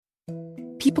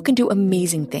People can do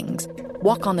amazing things,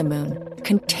 walk on the moon,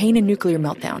 contain a nuclear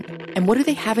meltdown. And what do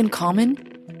they have in common?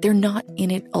 They're not in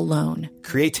it alone.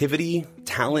 Creativity,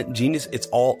 talent, genius, it's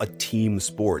all a team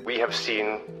sport. We have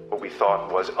seen what we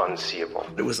thought was unseeable.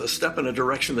 It was a step in a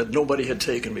direction that nobody had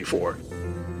taken before.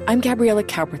 I'm Gabriella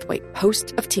Cowperthwaite,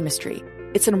 host of Teamistry.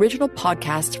 It's an original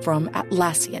podcast from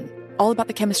Atlassian, all about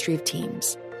the chemistry of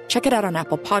teams. Check it out on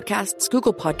Apple Podcasts,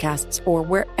 Google Podcasts, or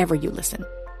wherever you listen.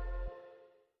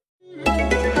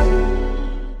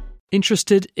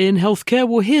 Interested in healthcare?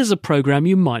 Well, here's a programme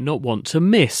you might not want to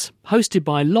miss. Hosted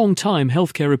by long-time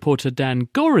healthcare reporter Dan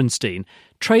Gorenstein,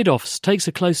 Trade-Offs takes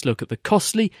a close look at the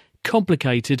costly,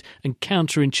 complicated and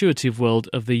counterintuitive world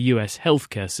of the US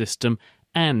healthcare system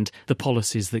and the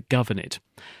policies that govern it.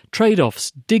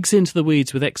 Trade-Offs digs into the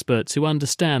weeds with experts who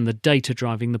understand the data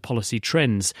driving the policy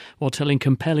trends while telling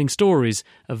compelling stories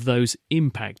of those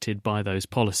impacted by those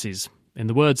policies. In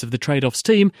the words of the Trade-Offs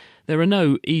team, there are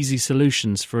no easy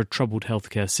solutions for a troubled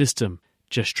healthcare system,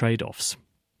 just trade-offs.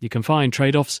 You can find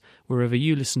Trade-Offs wherever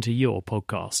you listen to your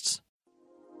podcasts.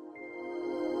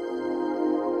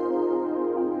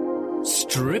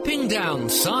 Stripping down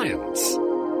science.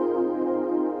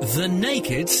 The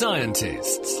Naked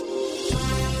Scientists.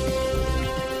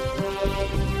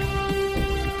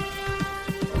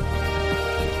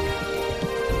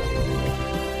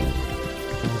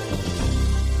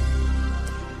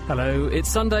 Hello, it's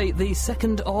Sunday, the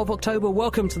 2nd of October.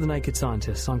 Welcome to The Naked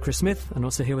Scientists. I'm Chris Smith, and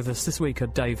also here with us this week are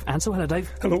Dave Ansell. Hello, Dave.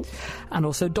 Hello. And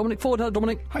also Dominic Ford. Hello,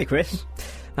 Dominic. Hi, Chris.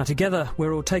 Now, together,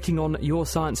 we're all taking on your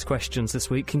science questions this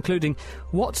week, including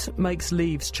what makes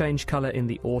leaves change colour in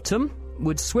the autumn?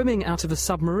 Would swimming out of a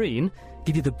submarine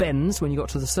give you the bends when you got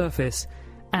to the surface?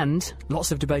 And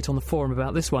lots of debate on the forum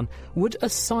about this one. Would a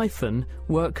siphon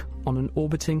work on an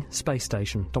orbiting space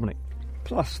station? Dominic.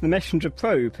 Plus, the Messenger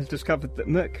probe has discovered that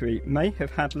Mercury may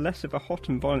have had less of a hot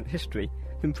and violent history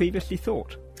than previously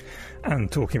thought.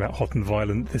 And talking about hot and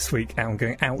violent, this week I'm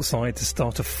going outside to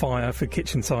start a fire for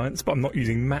kitchen science, but I'm not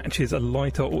using matches, a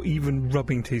lighter or even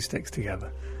rubbing two sticks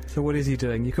together. So what is he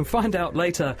doing? You can find out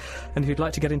later. And if you'd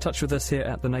like to get in touch with us here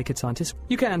at The Naked Scientists,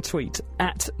 you can tweet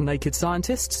at Naked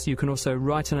Scientists. You can also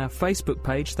write on our Facebook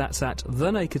page, that's at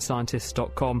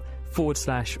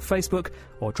thenakedscientists.com/Facebook,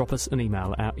 or drop us an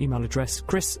email. Our email address,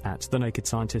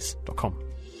 chris@thenakedscientists.com.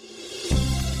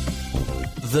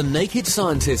 The Naked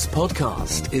Scientists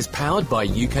podcast is powered by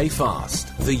UK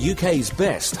Fast, the UK's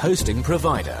best hosting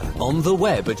provider. On the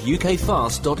web at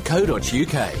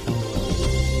ukfast.co.uk.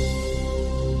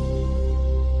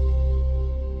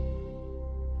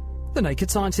 The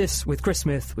Naked Scientists with Chris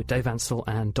Smith, with Dave Ansell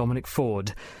and Dominic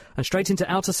Ford. And straight into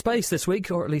outer space this week,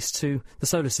 or at least to the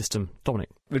solar system. Dominic.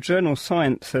 The journal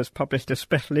Science has published a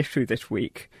special issue this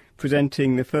week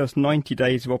presenting the first 90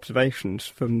 days of observations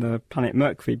from the planet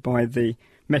Mercury by the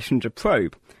Messenger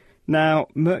probe. Now,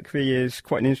 Mercury is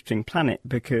quite an interesting planet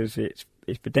because it's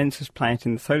the densest planet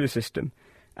in the solar system,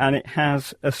 and it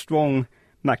has a strong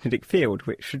magnetic field,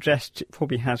 which suggests it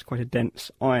probably has quite a dense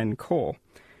iron core.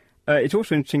 It's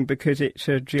also interesting because it's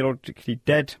a geologically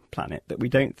dead planet that we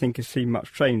don't think has seen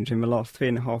much change in the last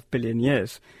 3.5 billion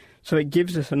years. So it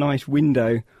gives us a nice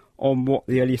window on what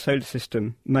the early solar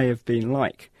system may have been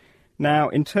like. Now,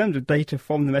 in terms of data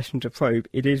from the Messenger probe,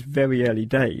 it is very early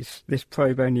days. This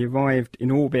probe only arrived in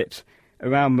orbit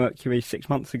around Mercury 6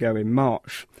 months ago in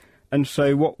March. And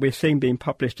so what we're seeing being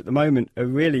published at the moment are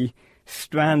really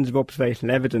strands of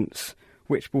observational evidence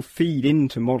which will feed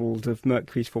into models of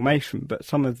Mercury's formation, but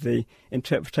some of the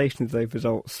interpretation of those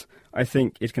results, I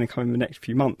think, is going to come in the next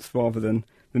few months rather than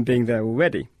being there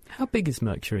already. How big is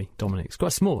Mercury, Dominic? It's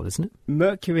quite small, isn't it?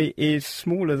 Mercury is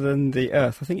smaller than the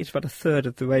Earth. I think it's about a third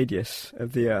of the radius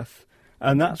of the Earth.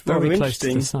 And that's very close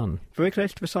to the Sun. Very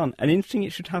close to the Sun. And interesting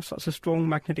it should have such a strong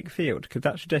magnetic field, because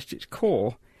that suggests its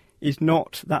core is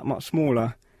not that much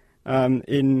smaller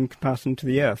in comparison to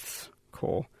the Earth's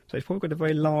core. So it's probably got a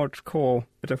very large core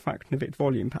at a fraction of its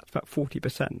volume, perhaps about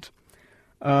 40%.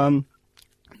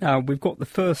 Now, we've got the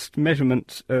first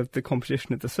measurements of the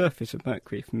composition of the surface of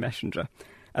Mercury from Messenger,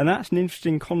 and that's an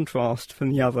interesting contrast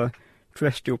from the other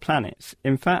terrestrial planets.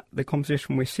 In fact, the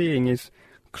composition we're seeing is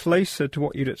closer to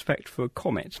what you'd expect for a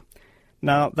comet.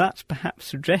 Now, that's perhaps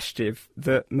suggestive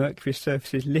that Mercury's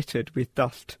surface is littered with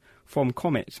dust from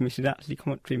comets, and this is actually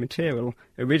cometary material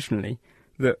originally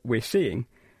that we're seeing.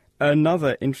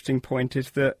 Another interesting point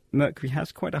is that Mercury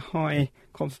has quite a high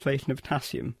concentration of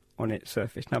potassium on its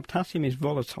surface. Now, potassium is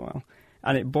volatile,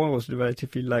 and it boils at a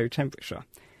relatively low temperature.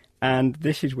 And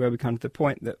this is where we come to the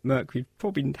point that Mercury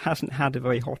probably hasn't had a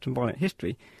very hot and violent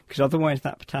history, because otherwise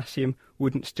that potassium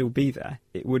wouldn't still be there.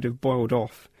 It would have boiled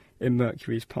off in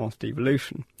Mercury's past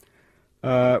evolution.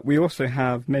 We also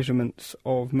have measurements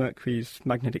of Mercury's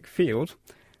magnetic field.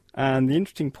 And the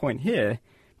interesting point here,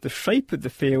 the shape of the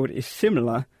field is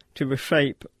similar to the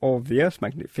shape of the Earth's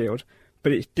magnetic field,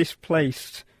 but it's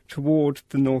displaced toward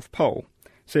the North Pole.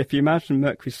 So if you imagine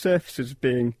Mercury's surface as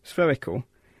being spherical,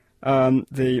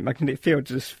 the magnetic field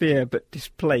is a sphere but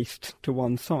displaced to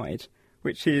one side,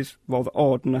 which is rather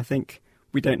odd, and I think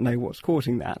we don't know what's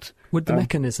causing that. Would the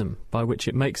mechanism by which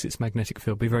it makes its magnetic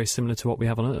field be very similar to what we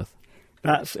have on Earth?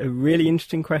 That's a really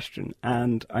interesting question,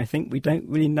 and I think we don't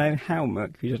really know how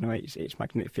Mercury generates its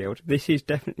magnetic field. This is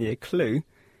definitely a clue,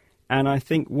 and I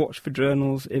think watch for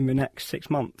journals in the next 6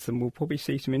 months, and we'll probably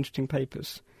see some interesting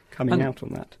papers coming out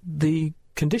on that. The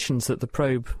conditions that the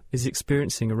probe is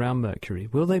experiencing around Mercury,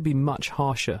 will they be much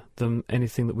harsher than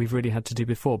anything that we've really had to do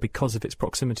before because of its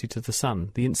proximity to the Sun?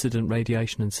 The incident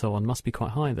radiation and so on must be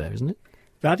quite high there, isn't it?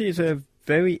 That is a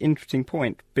very interesting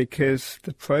point, because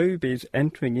the probe is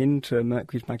entering into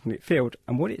Mercury's magnetic field,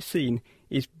 and what it's seen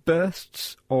is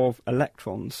bursts of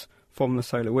electrons from the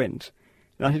solar wind.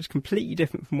 That is completely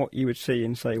different from what you would see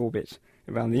in, say, orbit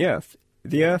around the Earth.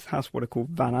 The Earth has what are called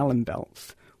Van Allen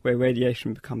belts, where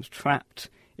radiation becomes trapped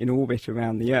in orbit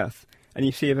around the Earth, and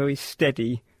you see a very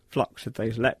steady flux of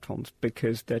those electrons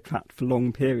because they're trapped for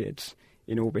long periods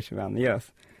in orbit around the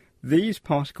Earth. These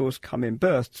particles come in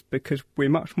bursts because we're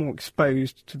much more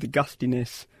exposed to the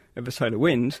gustiness of the solar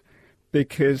wind,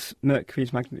 because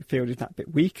Mercury's magnetic field is that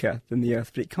bit weaker than the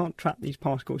Earth, but it can't trap these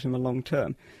particles in the long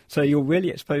term. So you're really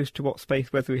exposed to what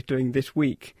space weather is doing this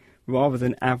week, rather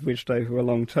than averaged over a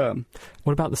long term.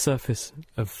 What about the surface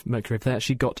of Mercury? Have they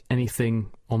actually got anything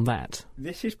on that?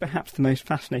 This is perhaps the most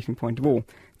fascinating point of all.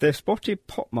 They've spotted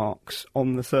pot marks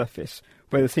on the surface,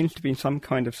 where there seems to be some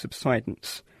kind of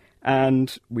subsidence.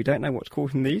 And we don't know what's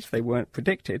causing these, they weren't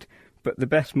predicted, but the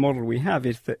best model we have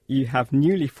is that you have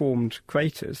newly formed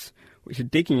craters which are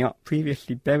digging up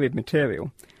previously buried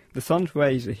material. The sun's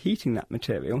rays are heating that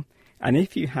material, and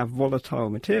if you have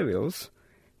volatile materials,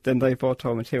 then those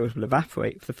volatile materials will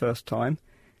evaporate for the first time,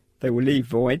 they will leave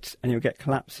voids, and you'll get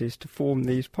collapses to form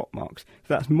these pot marks.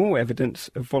 So that's more evidence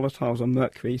of volatiles on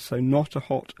Mercury, so not a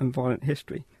hot and violent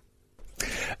history.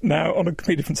 Now, on a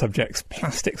completely different subject,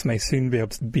 plastics may soon be able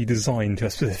to be designed to a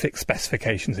specific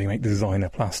specification, so you make designer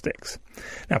plastics.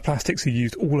 Now, plastics are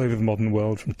used all over the modern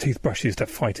world, from toothbrushes to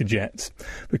fighter jets,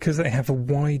 because they have a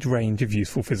wide range of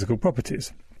useful physical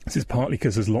properties. This is partly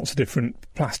because there's lots of different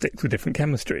plastics with different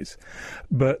chemistries.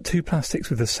 But two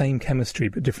plastics with the same chemistry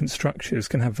but different structures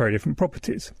can have very different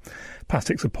properties.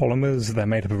 Plastics are polymers, they're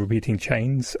made up of repeating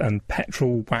chains, and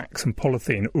petrol, wax and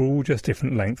polythene are all just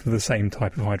different lengths of the same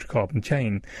type of hydrocarbon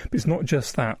chain. But it's not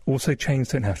just that. Also, chains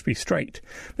don't have to be straight.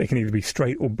 They can either be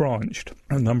straight or branched.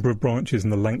 A number of branches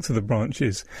and the lengths of the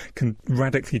branches can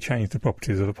radically change the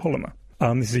properties of a polymer.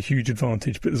 This is a huge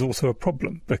advantage, but there's also a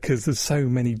problem, because there's so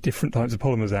many different types of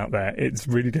polymers out there, it's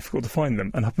really difficult to find them.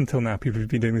 And up until now, people have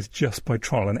been doing this just by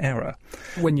trial and error.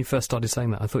 When you first started saying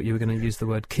that, I thought you were going to use the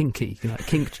word kinky,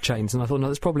 kinked chains, and I thought, no,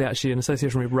 that's probably actually an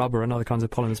association with rubber and other kinds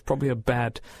of polymers, probably a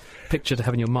bad picture to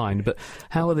have in your mind. But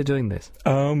how are they doing this?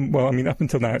 Well, I mean, up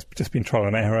until now, it's just been trial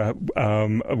and error,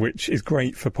 which is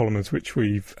great for polymers which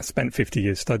we've spent 50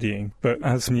 years studying. But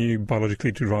as new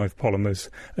biologically derived polymers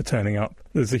are turning up,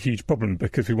 there's a huge problem,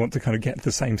 because we want to kind of get to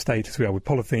the same state as we are with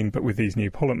polythene, but with these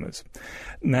new polymers.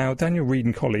 Now, Daniel Reed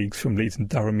and colleagues from Leeds and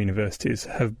Durham universities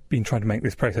have been trying to make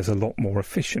this process a lot more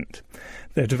efficient.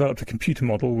 They've developed a computer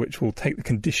model which will take the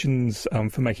conditions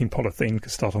for making polythene,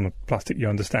 because start on the plastic you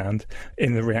understand,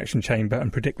 in the reaction chamber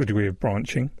and predict the degree of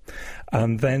branching.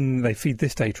 And then they feed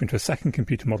this data into a second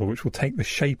computer model which will take the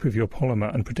shape of your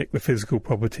polymer and predict the physical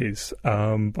properties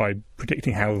by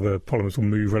predicting how the polymers will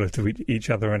move relative to each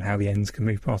other and how the ends can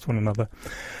move past one another.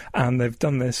 And they've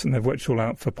done this, and they've worked it all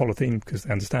out for polythene because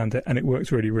they understand it, and it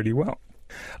works really, really well.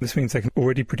 This means they can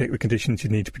already predict the conditions you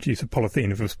need to produce a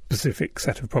polythene of a specific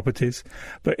set of properties,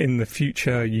 but in the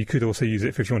future you could also use it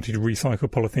if you wanted to recycle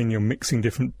polythene. You're mixing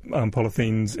different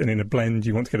polythenes, and in a blend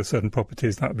you want to get a certain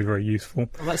properties. That would be very useful.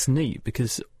 Well, that's neat,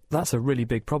 because that's a really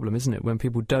big problem, isn't it, when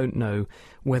people don't know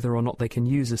whether or not they can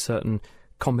use a certain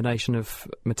combination of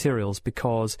materials.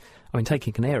 Because, I mean,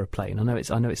 taking an aeroplane, I know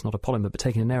it's not a polymer, but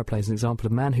taking an aeroplane as an example,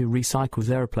 a man who recycles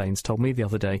aeroplanes told me the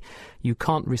other day, you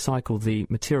can't recycle the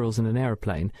materials in an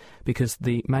aeroplane because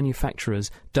the manufacturers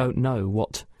don't know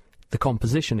what the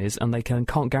composition is, and they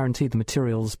can't guarantee the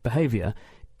material's behaviour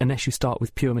unless you start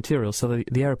with pure materials, so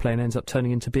the aeroplane ends up turning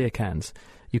into beer cans.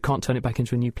 you can't turn it back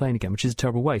into a new plane again, which is a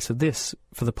terrible way. So this,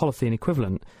 for the polythene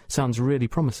equivalent, sounds really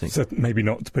promising. So maybe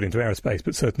not to put into aerospace,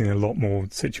 but certainly in a lot more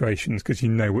situations, because you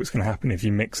know what's going to happen if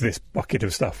you mix this bucket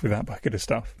of stuff with that bucket of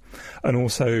stuff. And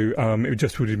also, it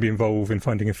just would be involved in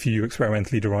finding a few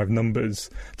experimentally derived numbers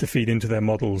to feed into their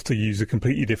models to use a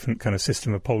completely different kind of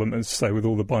system of polymers. So with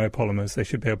all the biopolymers, they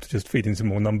should be able to just feed in some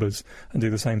more numbers and do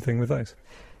the same thing with those.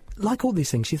 Like all these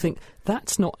things, you think,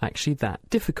 that's not actually that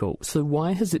difficult. So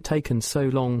why has it taken so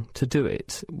long to do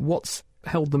it? What's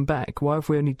held them back? Why have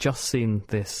we only just seen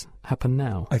this happen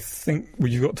now? I think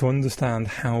you've got to understand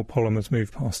how polymers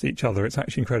move past each other. It's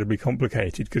actually incredibly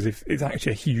complicated, because if it's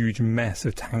actually a huge mess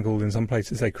of tangled, in some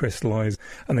places they crystallise,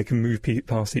 and they can move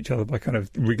past each other by kind of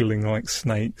wriggling like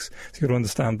snakes. So you've got to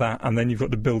understand that, and then you've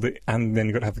got to build it, and then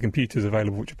you've got to have the computers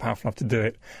available which are powerful enough to do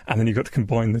it, and then you've got to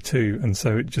combine the two, and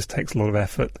so it just takes a lot of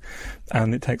effort,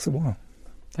 and it takes a while.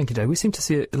 Thank you, Dave. We seem to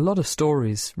see a lot of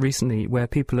stories recently where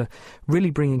people are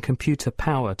really bringing computer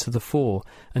power to the fore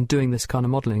and doing this kind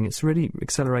of modelling. It's really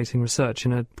accelerating research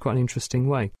in quite an interesting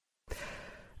way.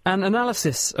 An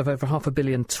analysis of over 500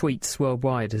 million tweets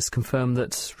worldwide has confirmed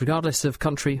that, regardless of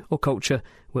country or culture,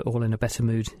 we're all in a better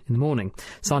mood in the morning.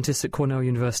 Scientists at Cornell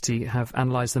University have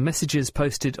analysed the messages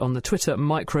posted on the Twitter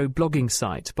micro-blogging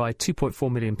site by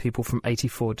 2.4 million people from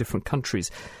 84 different countries.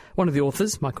 One of the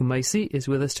authors, Michael Macy, is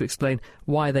with us to explain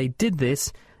why they did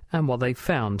this and what they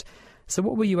found. So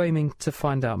what were you aiming to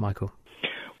find out, Michael?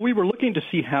 We were looking to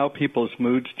see how people's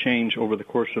moods change over the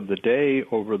course of the day,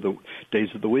 over the days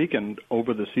of the week, and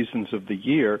over the seasons of the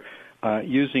year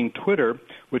using Twitter,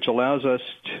 which allows us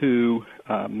to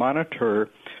monitor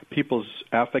people's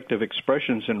affective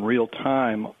expressions in real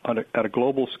time at a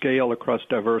global scale across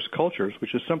diverse cultures,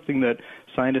 which is something that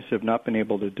scientists have not been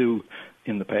able to do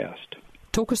in the past.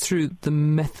 Talk us through the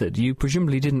method. You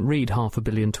presumably didn't read 500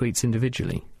 million tweets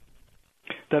individually.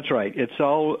 That's right. It's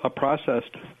all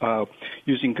processed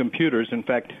using computers. In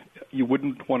fact, you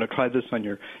wouldn't want to try this on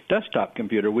your desktop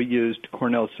computer. We used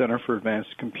Cornell Center for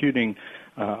Advanced Computing,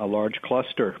 a large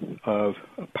cluster of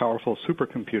powerful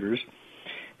supercomputers.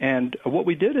 And what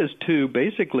we did is to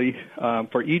basically,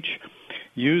 for each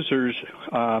user's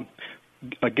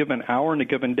a given hour in a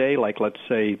given day, like let's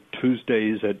say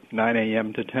Tuesdays at 9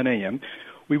 a.m. to 10 a.m.,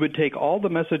 we would take all the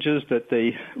messages that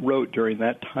they wrote during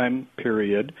that time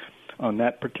period on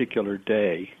that particular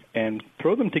day and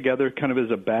throw them together kind of as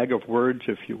a bag of words,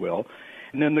 if you will.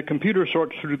 And then the computer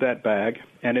sorts through that bag,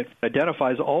 and it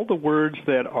identifies all the words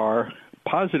that are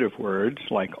positive words,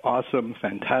 like awesome,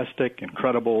 fantastic,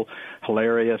 incredible,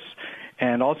 hilarious,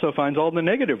 and also finds all the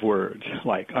negative words,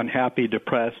 like unhappy,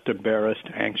 depressed, embarrassed,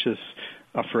 anxious,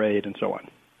 afraid, and so on.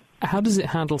 How does it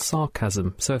handle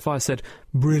sarcasm? So if I said,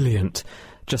 brilliant,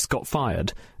 just got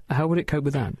fired, how would it cope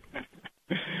with that?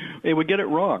 It would get it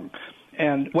wrong.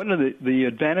 And one of the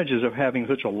advantages of having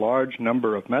such a large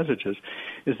number of messages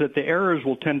is that the errors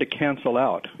will tend to cancel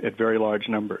out at very large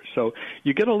numbers. So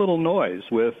you get a little noise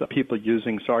with people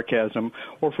using sarcasm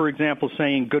or, for example,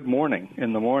 saying good morning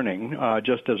in the morning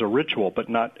just as a ritual, but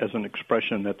not as an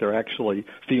expression that they're actually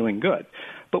feeling good.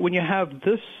 But when you have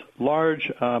this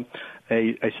large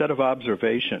a set of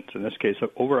observations, in this case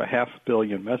over 500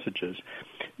 million messages,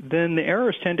 then the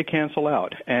errors tend to cancel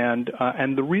out. And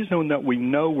the reason that we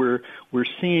know we're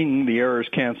seeing the errors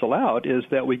cancel out is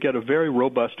that we get a very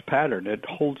robust pattern. It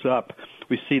holds up.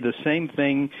 We see the same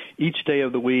thing each day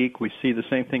of the week. We see the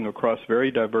same thing across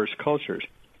very diverse cultures.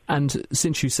 And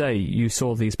since you say you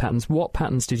saw these patterns, what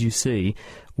patterns did you see?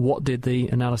 What did the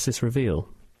analysis reveal?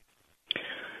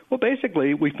 Well,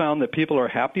 basically, we found that people are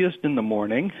happiest in the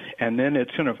morning, and then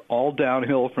it's kind of all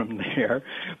downhill from there.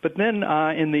 But then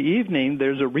in the evening,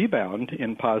 there's a rebound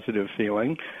in positive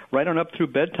feeling, right on up through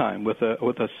bedtime, with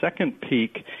a second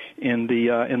peak in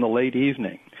the late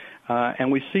evening.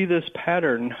 And we see this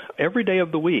pattern every day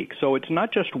of the week. So it's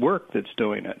not just work that's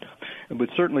doing it. It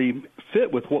would certainly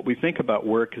fit with what we think about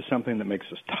work as something that makes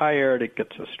us tired, it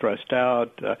gets us stressed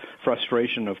out,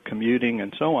 frustration of commuting,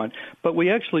 and so on. But we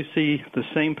actually see the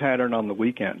same pattern on the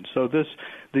weekend. So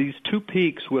these two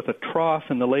peaks with a trough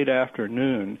in the late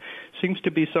afternoon seems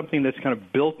to be something that's kind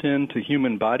of built into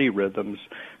human body rhythms,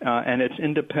 and it's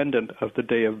independent of the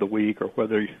day of the week or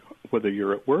whether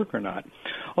you're at work or not.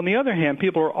 On the other hand,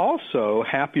 people are also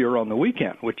happier on the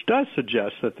weekend, which does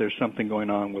suggest that there's something going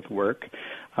on with work.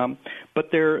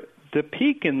 But the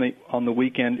peak on the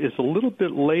weekend is a little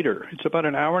bit later. It's about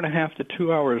an hour and a half to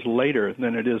 2 hours later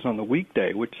than it is on the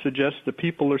weekday, which suggests that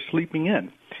people are sleeping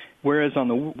in. Whereas on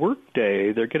the work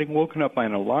day, they're getting woken up by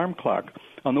an alarm clock.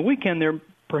 On the weekend, they're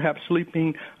perhaps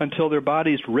sleeping until their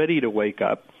body's ready to wake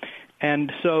up.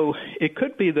 And so it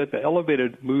could be that the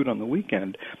elevated mood on the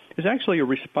weekend is actually a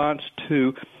response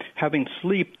to having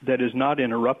sleep that is not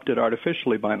interrupted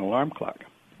artificially by an alarm clock.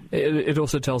 It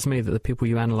also tells me that the people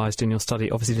you analysed in your study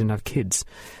obviously didn't have kids,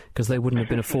 because they wouldn't have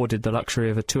been afforded the luxury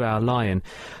of a 2-hour lie-in.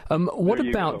 What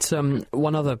about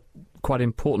one other quite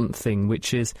important thing,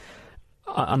 which is,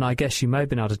 and I guess you may have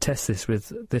been able to test this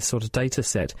with this sort of data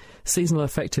set, seasonal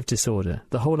affective disorder.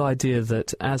 The whole idea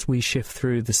that as we shift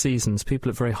through the seasons, people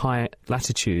at very high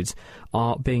latitudes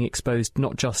are being exposed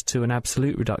not just to an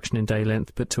absolute reduction in day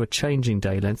length, but to a changing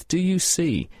day length. Do you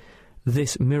see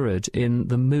this mirrored in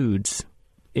the moods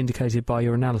indicated by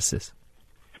your analysis?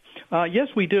 Yes,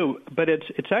 we do, but it's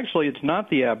not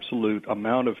the absolute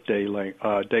amount of daylight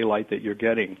that you're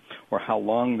getting, or how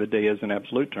long the day is in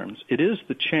absolute terms. It is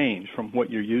the change from what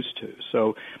you're used to.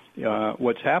 So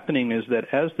what's happening is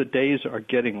that as the days are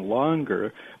getting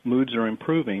longer, moods are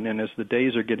improving, and as the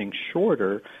days are getting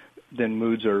shorter, then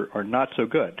moods are not so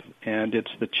good. And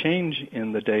it's the change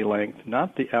in the day length,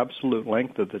 not the absolute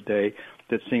length of the day,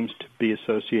 that seems to be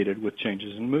associated with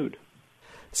changes in mood.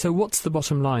 So what's the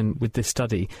bottom line with this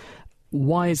study?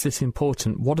 Why is this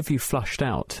important? What have you flushed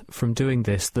out from doing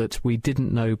this that we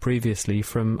didn't know previously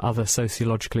from other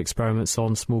sociological experiments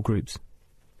on small groups?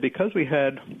 Because we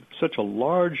had such a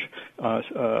large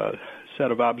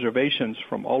set of observations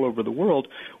from all over the world,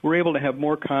 we're able to have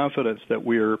more confidence that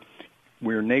we're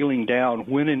nailing down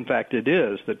when, in fact, it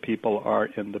is that people are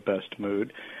in the best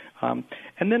mood.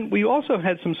 And then we also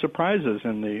had some surprises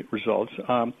in the results.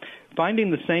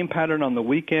 Finding the same pattern on the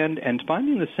weekend and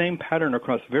finding the same pattern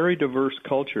across very diverse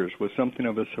cultures was something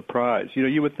of a surprise. You know,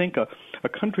 you would think a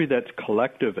country that's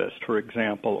collectivist, for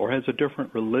example, or has a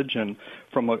different religion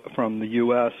from the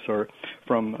U.S. or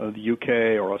from the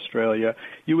U.K. or Australia,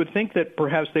 you would think that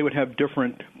perhaps they would have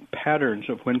different patterns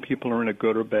of when people are in a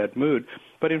good or bad mood.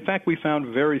 But in fact, we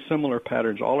found very similar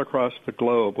patterns all across the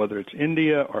globe, whether it's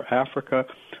India or Africa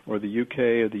or the UK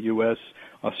or the US,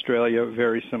 Australia,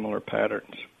 very similar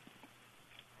patterns.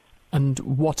 And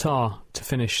what are, to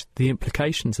finish, the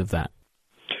implications of that?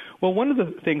 Well, one of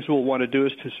the things we'll want to do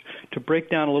is to break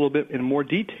down a little bit in more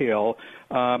detail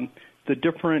the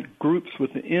different groups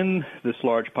within this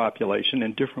large population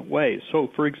in different ways.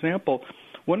 So, for example,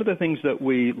 one of the things that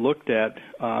we looked at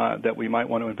that we might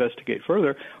want to investigate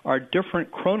further are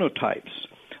different chronotypes.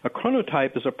 A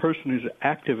chronotype is a person who's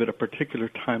active at a particular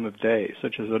time of day,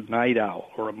 such as a night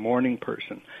owl or a morning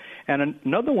person. And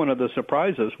another one of the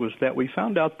surprises was that we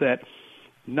found out that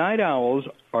night owls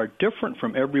are different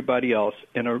from everybody else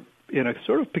in a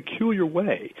sort of peculiar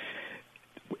way.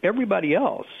 Everybody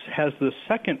else has the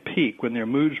second peak when their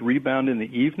moods rebound in the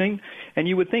evening, and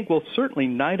you would think, well, certainly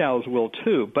night owls will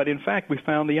too, but in fact we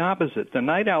found the opposite. The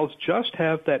night owls just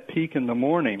have that peak in the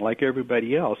morning like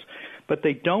everybody else, but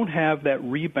they don't have that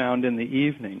rebound in the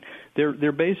evening.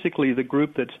 They're basically the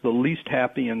group that's the least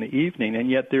happy in the evening, and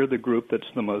yet they're the group that's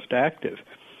the most active.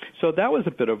 So that was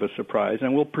a bit of a surprise,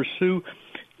 and we'll pursue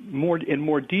in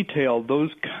more detail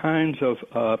those kinds of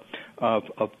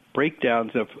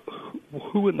breakdowns of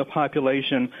who in the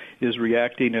population is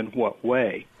reacting in what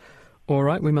way. All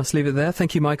right, we must leave it there.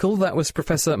 Thank you, Michael. That was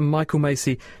Professor Michael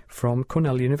Macey from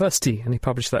Cornell University, and he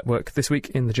published that work this week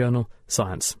in the journal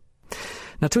Science.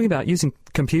 Now, talking about using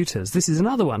computers, this is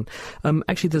another one.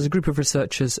 Actually, there's a group of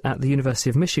researchers at the University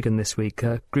of Michigan this week,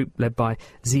 a group led by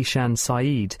Zishan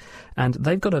Saeed, and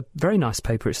they've got a very nice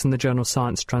paper. It's in the journal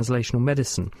Science Translational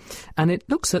Medicine, and it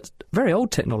looks at very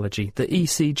old technology, the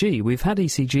ECG. We've had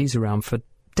ECGs around for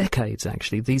decades,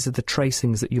 actually. These are the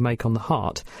tracings that you make on the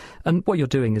heart, and what you're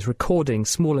doing is recording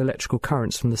small electrical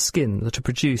currents from the skin that are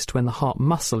produced when the heart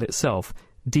muscle itself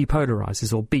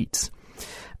depolarizes or beats.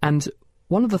 And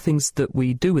one of the things that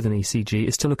we do with an ECG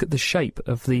is to look at the shape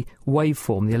of the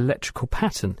waveform, the electrical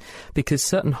pattern, because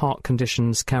certain heart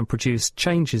conditions can produce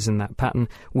changes in that pattern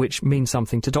which mean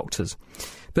something to doctors.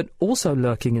 But also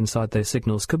lurking inside those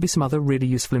signals could be some other really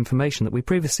useful information that we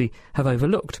previously have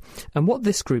overlooked. And what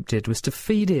this group did was to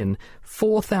feed in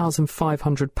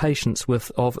 4,500 patients worth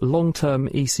of long-term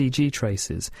ECG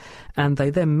traces, and they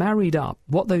then married up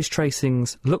what those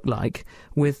tracings looked like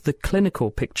with the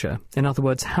clinical picture. In other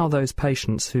words, how those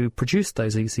patients who produced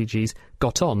those ECGs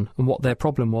got on and what their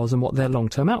problem was and what their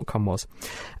long-term outcome was.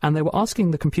 And they were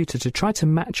asking the computer to try to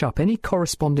match up any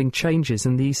corresponding changes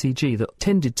in the ECG that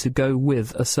tended to go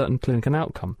with a certain clinical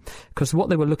outcome. Because what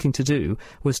they were looking to do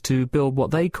was to build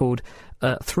what they called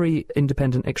 3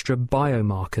 independent extra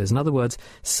biomarkers. In other words,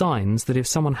 signs that if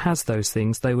someone has those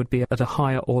things, they would be at a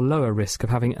higher or lower risk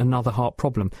of having another heart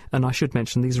problem. And I should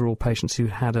mention, these are all patients who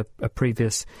had a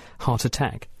previous heart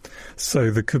attack.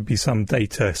 So there could be some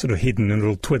data sort of hidden in a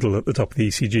little twiddle at the top of the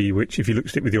ECG, which if you looked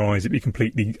at it with your eyes, it'd be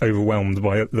completely overwhelmed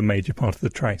by the major part of the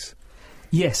trace.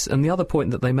 Yes, and the other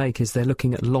point that they make is they're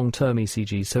looking at long-term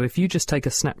ECGs. So if you just take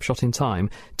a snapshot in time,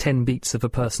 10 beats of a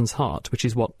person's heart, which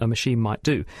is what a machine might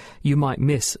do, you might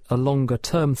miss a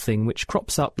longer-term thing which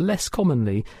crops up less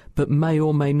commonly, but may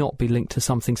or may not be linked to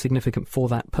something significant for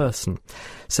that person.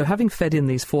 So having fed in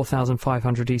these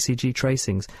 4,500 ECG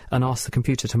tracings and asked the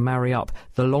computer to marry up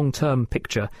the long-term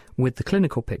picture with the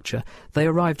clinical picture, they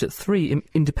arrived at 3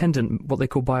 independent, what they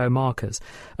call biomarkers.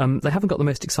 They haven't got the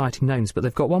most exciting names, but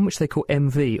they've got one which they call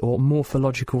MV, or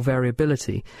morphological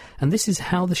variability, and this is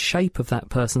how the shape of that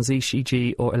person's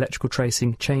ECG or electrical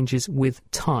tracing changes with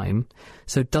time.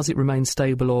 So does it remain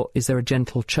stable, or is there a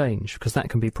gentle change? Because that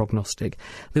can be prognostic.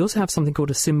 They also have something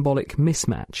called a symbolic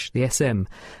mismatch, the SM,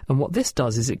 and what this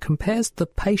does is it compares the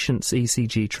patient's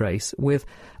ECG trace with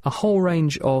a whole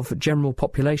range of general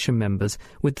population members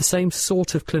with the same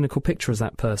sort of clinical picture as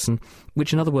that person,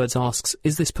 which in other words asks,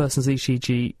 is this person's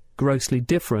ECG grossly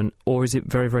different, or is it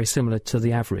very, very similar to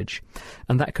the average?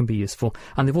 And that can be useful.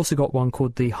 And they've also got one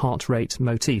called the heart rate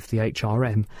motif, the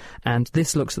HRM, and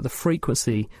this looks at the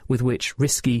frequency with which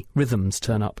risky rhythms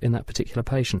turn up in that particular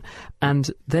patient.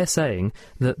 And they're saying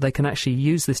that they can actually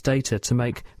use this data to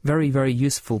make very, very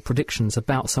useful predictions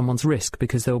about someone's risk,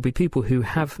 because there will be people who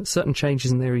have certain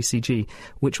changes in their ECG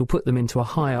which will put them into a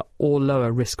higher or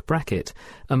lower risk bracket,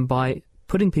 and by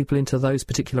putting people into those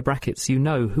particular brackets, you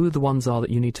know who the ones are that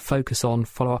you need to focus on,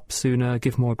 follow up sooner,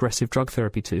 give more aggressive drug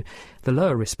therapy to. The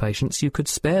lower risk patients, you could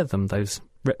spare them those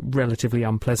relatively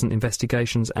unpleasant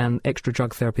investigations and extra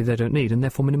drug therapy they don't need, and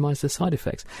therefore minimise their side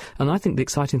effects. And I think the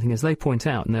exciting thing is they point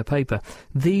out in their paper,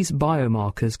 these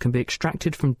biomarkers can be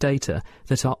extracted from data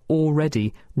that are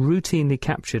already routinely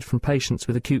captured from patients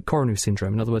with acute coronary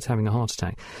syndrome, in other words having a heart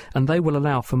attack, and they will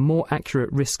allow for more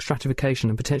accurate risk stratification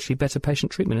and potentially better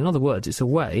patient treatment. In other words, it's a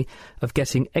way of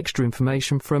getting extra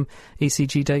information from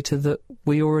ECG data that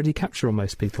we already capture on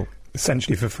most people.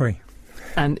 Essentially for free.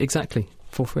 And exactly,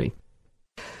 for free.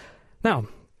 Now,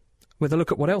 with a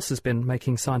look at what else has been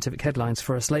making scientific headlines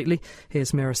for us lately,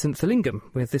 here's Mira Sinthalingam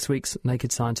with this week's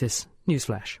Naked Scientist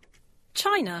Newsflash.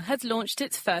 China has launched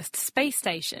its first space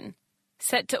station,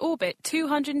 set to orbit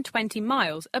 220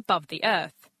 miles above the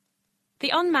Earth. The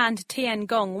unmanned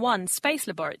Tiangong-1 space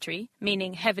laboratory,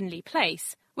 meaning heavenly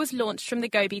place, was launched from the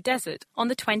Gobi Desert on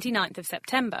the 29th of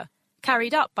September,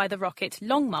 carried up by the rocket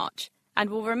Long March, and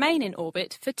will remain in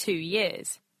orbit for 2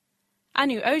 years.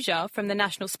 Anu Ojar from the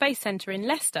National Space Centre in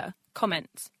Leicester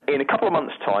comments. In a couple of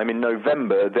months' time, in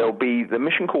November, there'll be the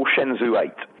mission called Shenzhou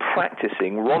 8,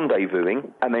 practicing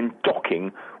rendezvousing and then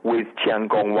docking with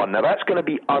Tiangong-1. Now, that's going to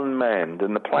be unmanned,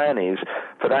 and the plan is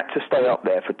for that to stay up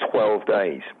there for 12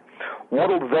 days. What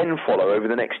will then follow over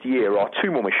the next year are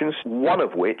 2 more missions, one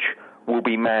of which will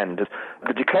be manned.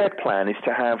 The declared plan is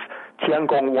to have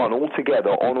Tiangong-1 altogether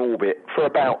on orbit for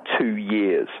about 2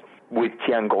 years, with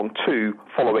Tiangong-2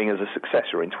 following as a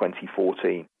successor in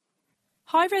 2014.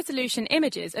 High-resolution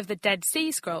images of the Dead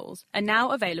Sea Scrolls are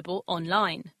now available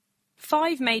online.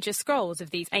 5 major scrolls of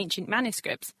these ancient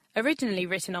manuscripts, originally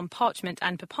written on parchment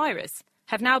and papyrus,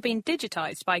 have now been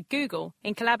digitized by Google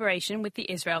in collaboration with the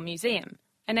Israel Museum,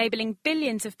 enabling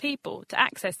billions of people to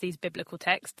access these biblical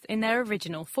texts in their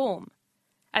original form.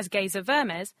 As Geza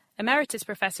Vermes, Emeritus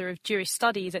Professor of Jewish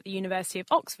Studies at the University of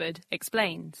Oxford,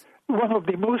 explains. One of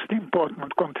the most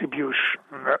important contributions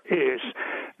is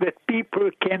that people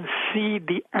can see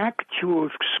the actual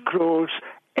scrolls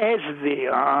as they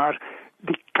are,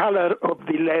 the color of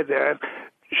the leather,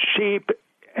 shape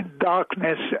and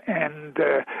darkness and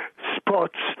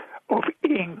spots of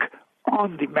ink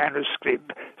on the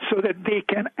manuscript, so that they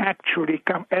can actually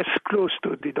come as close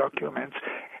to the documents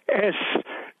as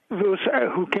those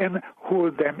who can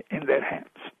hold them in their hands.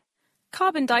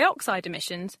 Carbon dioxide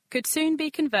emissions could soon be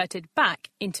converted back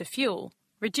into fuel,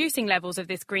 reducing levels of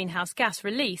this greenhouse gas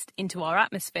released into our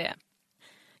atmosphere.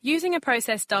 Using a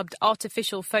process dubbed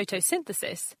artificial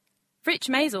photosynthesis, Rich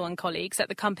Maisel and colleagues at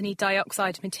the company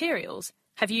Dioxide Materials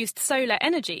have used solar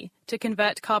energy to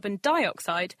convert carbon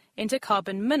dioxide into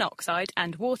carbon monoxide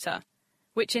and water,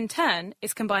 which in turn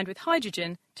is combined with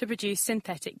hydrogen to produce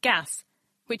synthetic gas,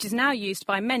 which is now used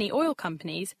by many oil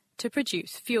companies to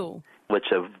produce fuel.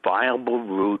 It's a viable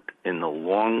route in the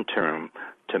long term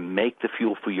to make the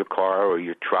fuel for your car or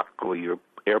your truck or your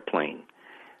airplane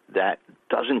that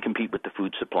doesn't compete with the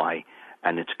food supply,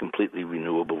 and it's completely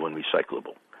renewable and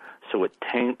recyclable. So it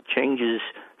changes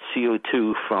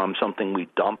CO2 from something we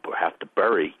dump or have to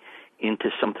bury into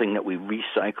something that we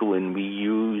recycle and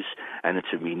reuse, and it's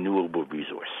a renewable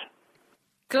resource.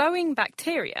 Glowing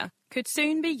bacteria could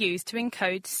soon be used to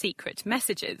encode secret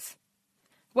messages.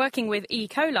 Working with E.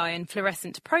 coli and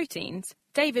fluorescent proteins,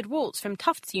 David Waltz from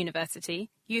Tufts University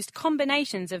used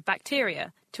combinations of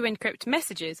bacteria to encrypt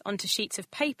messages onto sheets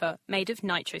of paper made of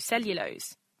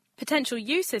nitrocellulose. Potential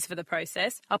uses for the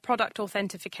process are product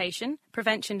authentication,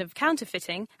 prevention of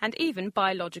counterfeiting, and even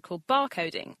biological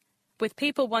barcoding, with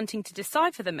people wanting to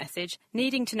decipher the message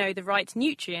needing to know the right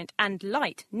nutrient and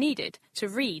light needed to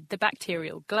read the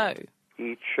bacterial glow.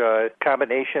 Each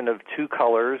combination of two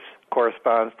colors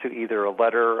corresponds to either a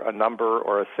letter, a number,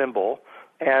 or a symbol,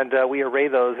 and we array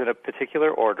those in a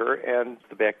particular order, and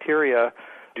the bacteria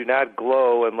do not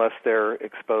glow unless they're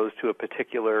exposed to a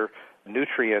particular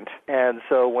nutrient. And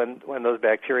so when those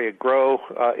bacteria grow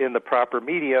in the proper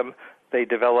medium, they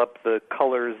develop the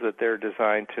colors that they're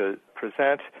designed to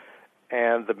present,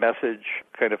 and the message,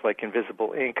 kind of like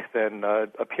invisible ink, then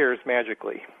appears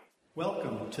magically.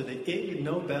 Welcome to the Ig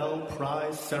Nobel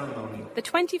Prize ceremony. The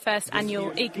 21st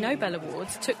annual Ig Nobel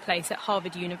Awards took place at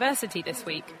Harvard University this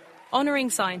week, honouring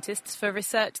scientists for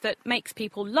research that makes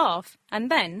people laugh and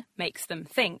then makes them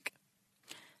think.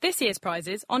 This year's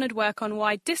prizes honoured work on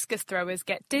why discus throwers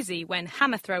get dizzy when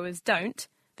hammer throwers don't,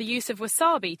 the use of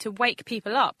wasabi to wake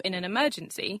people up in an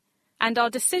emergency, and our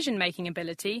decision-making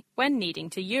ability when needing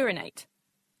to urinate.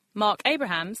 Mark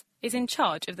Abrahams is in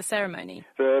charge of the ceremony.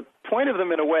 The point of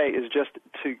them, in a way, is just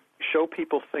to show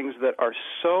people things that are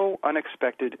so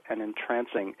unexpected and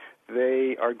entrancing,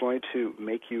 they are going to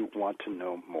make you want to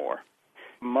know more.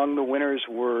 Among the winners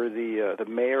were the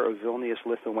mayor of Vilnius,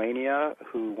 Lithuania,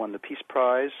 who won the Peace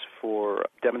Prize for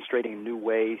demonstrating a new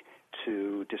way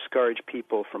to discourage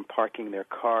people from parking their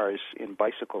cars in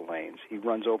bicycle lanes. He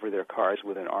runs over their cars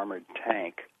with an armored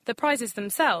tank. The prizes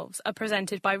themselves are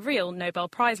presented by real Nobel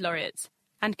Prize laureates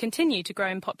and continue to grow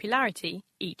in popularity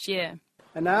each year.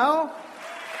 And now,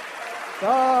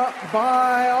 the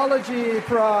Biology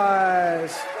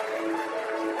Prize.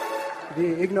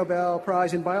 The Ig Nobel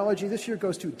Prize in Biology this year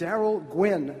goes to Darrell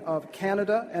Gwynn of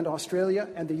Canada and Australia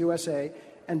and the USA,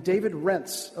 and David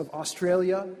Rentz of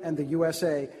Australia and the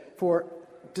USA for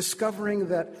discovering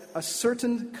that a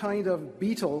certain kind of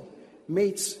beetle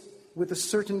mates with a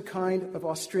certain kind of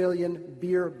Australian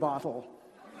beer bottle.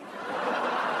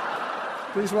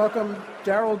 Please welcome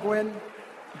Darrell Gwynn,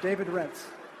 David Rentz.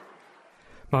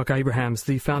 Mark Abrahams,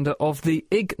 the founder of the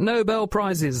Ig Nobel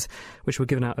Prizes, which were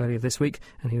given out earlier this week,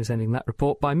 and he was ending that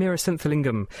report by Mira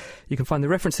Senthilingam. You can find the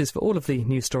references for all of the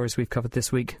news stories we've covered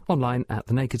this week online at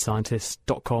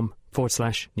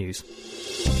thenakedscientist.com/news.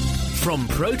 From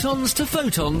protons to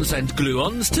photons and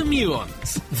gluons to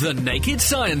muons, The Naked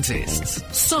Scientists.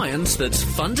 Science that's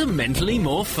fundamentally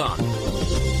more fun.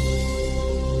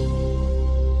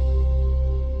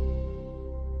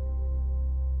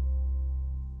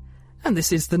 And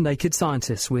this is The Naked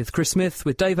Scientists with Chris Smith,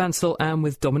 with Dave Ansell and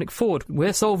with Dominic Ford.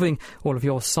 We're solving all of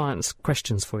your science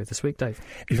questions for you this week, Dave.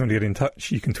 If you want to get in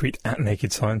touch, you can tweet at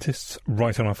Naked Scientists,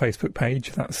 right on our Facebook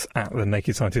page. That's at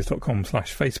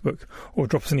thenakedscientist.com/Facebook, or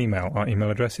drop us an email. Our email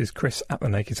address is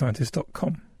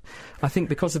chris@thenakedscientist.com. I think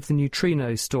because of the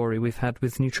neutrino story we've had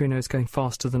with neutrinos going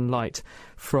faster than light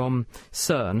from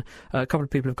CERN, a couple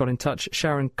of people have got in touch.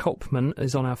 Sharon Kolpman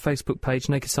is on our Facebook page,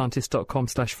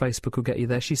 nakedscientist.com/Facebook will get you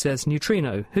there. She says,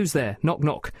 neutrino, who's there? Knock,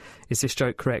 knock. Is this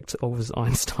joke correct, or was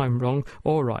Einstein wrong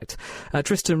or right?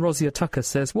 Tristan Rosia Tucker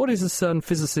says, what is a CERN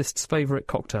physicist's favourite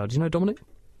cocktail? Do you know, Dominic?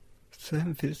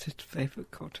 CERN physicist's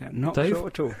favourite cocktail? Not Dave? sure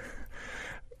at all.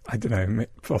 I don't know,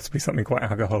 possibly something quite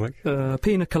alcoholic.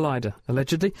 Pina colada,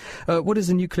 allegedly. What is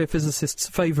a nuclear physicist's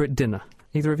favourite dinner?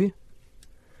 Either of you?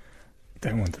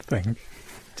 Don't want to think.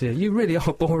 Dear, you really are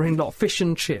a boring lot. Fish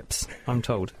and chips, I'm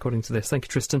told, according to this. Thank you,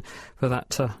 Tristan, for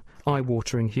that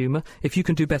eye-watering humour. If you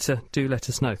can do better, do let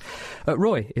us know.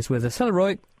 Roy is with us. Hello,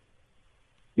 Roy.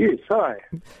 Yes, hi.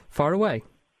 Far away.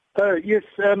 Yes,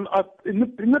 I'm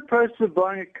in the process of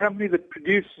buying a company that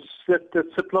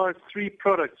supplies three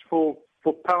products for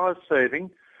power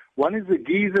saving. One is a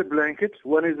geyser blanket,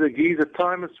 one is a geyser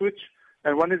timer switch,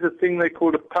 and one is a thing they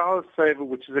call a power saver,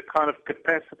 which is a kind of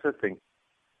capacitor thing,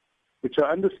 which I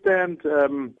understand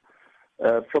from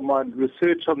my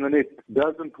research on the net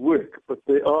doesn't work, but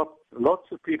there are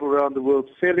lots of people around the world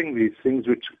selling these things,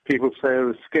 which people say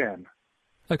are a scam.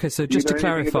 OK, so just to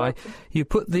clarify, you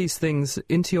put these things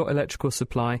into your electrical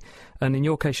supply, and in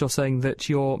your case you're saying that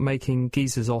you're making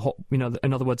geysers or hot,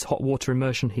 in other words, hot water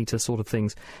immersion heater sort of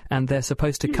things, and they're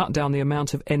supposed to cut down the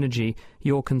amount of energy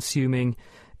you're consuming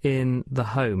in the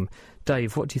home.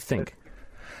 Dave, what do you think?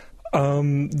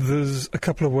 There's a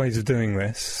couple of ways of doing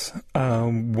this.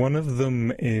 One of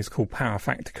them is called power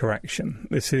factor correction.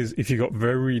 This is if you've got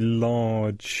very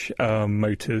large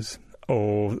motors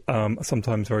or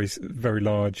sometimes very, very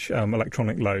large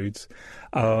electronic loads,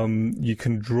 you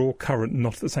can draw current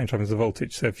not at the same time as the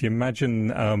voltage. So if you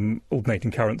imagine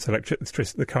alternating currents,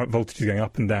 the current voltage is going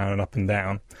up and down and up and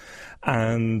down.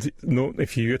 And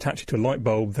if you attach it to a light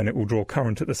bulb, then it will draw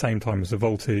current at the same time as the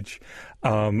voltage,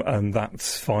 and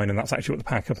that's fine, and that's actually what the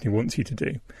power company wants you to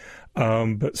do.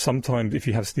 But sometimes if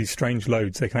you have these strange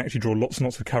loads, they can actually draw lots and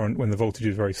lots of current when the voltage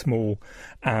is very small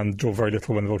and draw very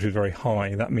little when the voltage is very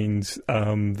high. That means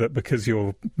that because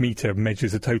your meter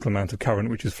measures the total amount of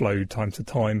current which is flowed time to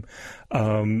time,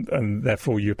 and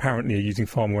therefore you apparently are using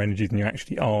far more energy than you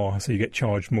actually are, so you get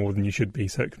charged more than you should be,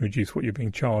 so it can reduce what you're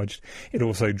being charged. It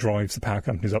also drives the power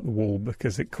companies up the wall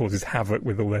because it causes havoc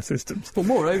with all their systems. Well,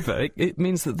 moreover, it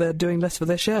means that they're doing less for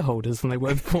their shareholders than they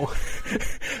were before.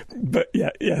 But yeah,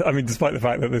 I mean, despite the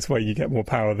fact that this way you get more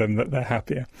power, then that they're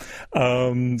happier.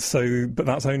 But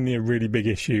that's only a really big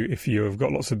issue if you've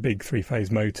got lots of big three-phase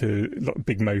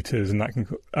big motors, and that can,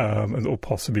 or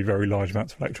possibly very large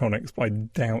amounts of electronics. But I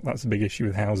doubt that's a big issue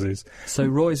with houses. So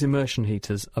Roy's immersion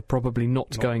heaters are probably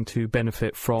not going to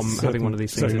benefit from having one of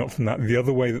these things. Certainly not from that. The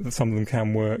other way that some of them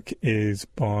can work is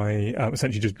by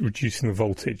essentially just reducing the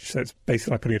voltage. So it's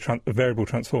basically like putting a variable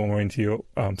transformer into your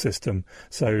system.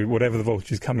 So whatever the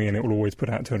voltage is coming in, it will always put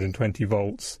out 220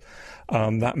 volts.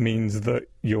 That means that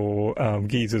your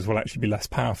geysers will actually be less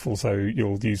powerful, so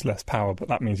you'll use less power, but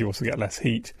that means you also get less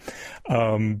heat.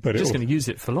 But you're just going to use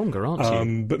it for longer, aren't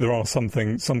you? But there are some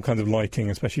kinds of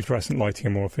lighting, especially fluorescent lighting,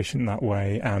 are more efficient that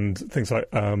way, and things like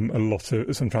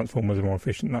some transformers are more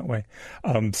efficient that way.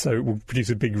 So it will produce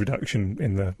a big reduction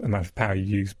in the amount of power you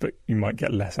use, but you might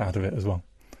get less out of it as well.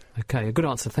 OK, a good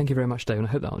answer. Thank you very much, Dave, and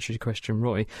I hope that answers your question,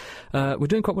 Roy. We're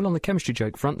doing quite well on the chemistry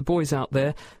joke front. The boys out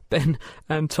there, Ben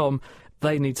and Tom,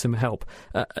 they need some help.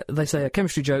 They say,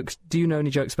 chemistry jokes, do you know any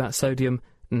jokes about sodium?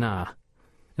 Nah.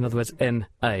 In other words,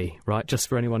 Na, right? Just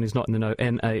for anyone who's not in the know,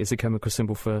 Na is a chemical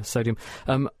symbol for sodium.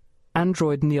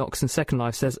 Android Neox in Second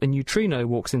Life says, a neutrino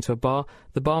walks into a bar.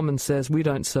 The barman says, we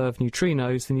don't serve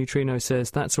neutrinos. The neutrino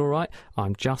says, that's all right,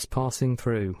 I'm just passing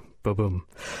through. Ba-boom.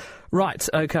 Right,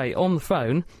 OK, on the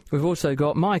phone, we've also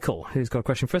got Michael, who's got a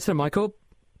question for us. Hello, Michael.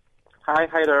 Hi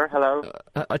there, hello.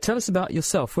 Tell us about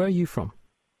yourself. Where are you from?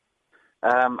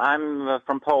 I'm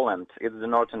from Poland. It's the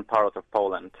northern part of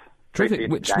Poland. Terrific.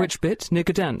 Which bit? Near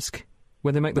Gdansk,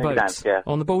 where they make the boats? Gdansk, yeah.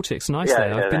 On the Baltics. Nice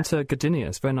there. I've been to Gdynia.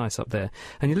 It's very nice up there.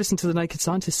 And you listen to The Naked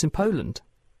Scientists in Poland?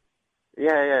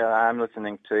 Yeah, I'm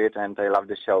listening to it, and I love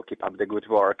the show. Keep up the good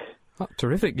work. Oh,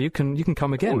 terrific. You can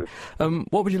come again.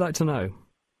 What would you like to know?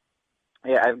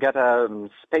 Yeah, I've got a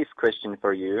space question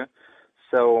for you.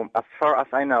 So, as far as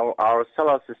I know, our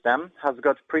solar system has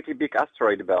got pretty big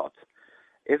asteroid belt.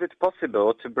 Is it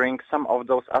possible to bring some of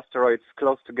those asteroids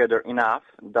close together enough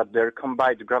that their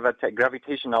combined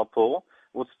gravitational pull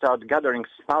would start gathering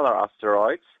smaller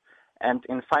asteroids and,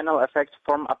 in final effect,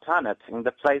 form a planet in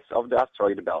the place of the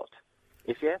asteroid belt?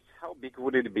 If yes, how big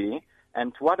would it be,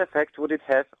 and what effect would it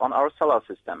have on our solar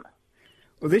system?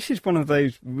 Well, this is one of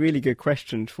those really good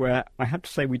questions where I have to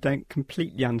say we don't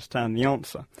completely understand the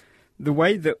answer. The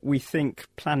way that we think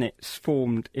planets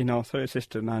formed in our solar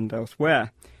system and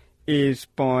elsewhere is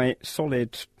by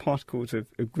solid particles of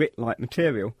grit-like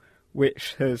material,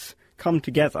 which has come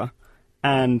together,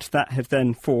 and that has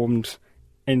then formed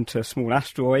into small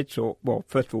asteroids, or, well,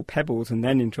 first of all pebbles and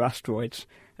then into asteroids,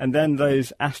 and then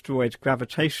those asteroids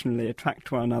gravitationally attract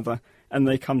to one another, and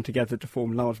they come together to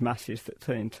form large masses that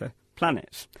turn into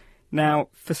planets. Now,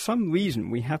 for some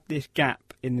reason, we have this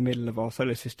gap in the middle of our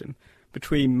solar system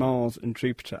between Mars and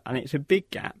Jupiter, and it's a big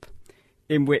gap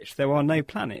in which there are no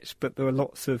planets, but there are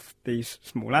lots of these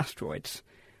small asteroids.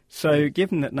 So,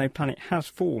 given that no planet has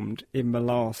formed in the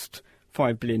last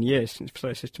 5 billion years since the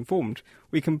solar system formed,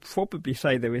 we can probably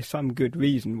say there is some good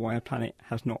reason why a planet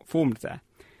has not formed there.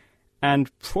 And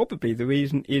probably the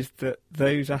reason is that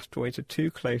those asteroids are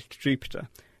too close to Jupiter,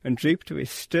 and Jupiter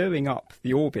is stirring up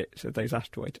the orbits of those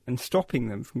asteroids and stopping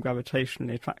them from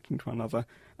gravitationally attracting to one another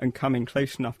and coming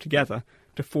close enough together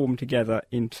to form together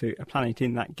into a planet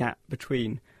in that gap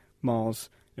between Mars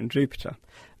and Jupiter.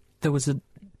 There was a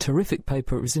terrific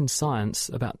paper, it was in Science,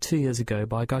 about 2 years ago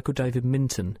by a guy called David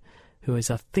Minton, who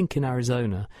is, I think, in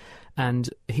Arizona, and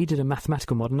he did a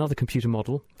mathematical model, another computer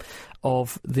model,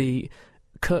 of the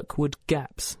Kirkwood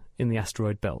gaps in the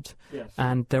asteroid belt. Yes.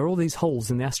 And there are all these holes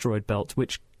in the asteroid belt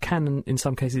which can, in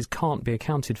some cases, can't be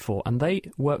accounted for. And they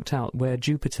worked out where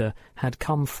Jupiter had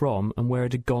come from and where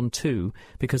it had gone to,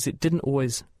 because it didn't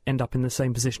always end up in the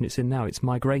same position it's in now. It's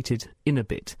migrated in a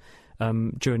bit.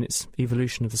 during its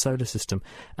evolution of the solar system.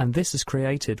 And this has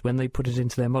created, when they put it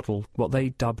into their model, what they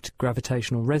dubbed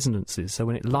gravitational resonances. So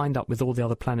when it lined up with all the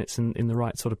other planets in the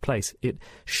right sort of place, it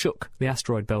shook the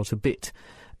asteroid belt a bit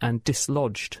and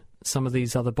dislodged some of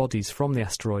these other bodies from the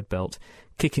asteroid belt,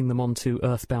 kicking them onto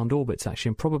Earth-bound orbits, actually,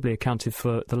 and probably accounted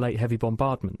for the late heavy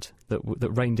bombardment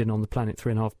that rained in on the planet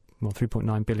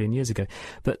 3.9 billion years ago.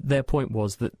 But their point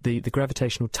was that the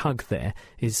gravitational tug there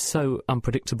is so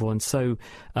unpredictable and so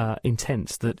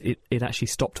intense that it actually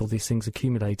stopped all these things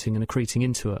accumulating and accreting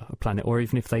into a planet, or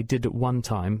even if they did at one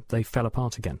time, they fell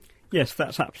apart again. Yes,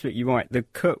 that's absolutely right. The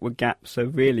Kirkwood gaps are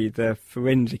really the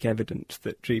forensic evidence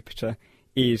that Jupiter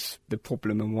is the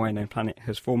problem and why no planet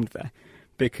has formed there,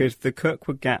 because the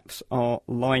Kirkwood gaps are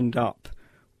lined up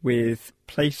with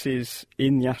places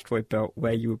in the asteroid belt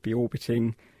where you would be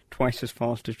orbiting twice as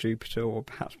fast as Jupiter, or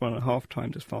perhaps 1.5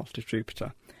 times as fast as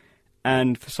Jupiter.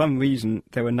 And for some reason,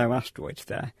 there were no asteroids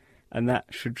there, and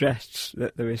that suggests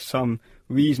that there is some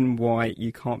reason why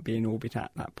you can't be in orbit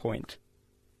at that point.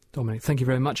 Dominic, thank you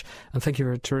very much, and thank you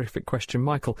for a terrific question.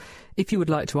 Michael, if you would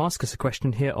like to ask us a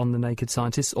question here on The Naked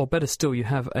Scientists, or better still, you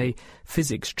have a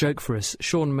physics joke for us,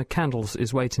 Sean McCandles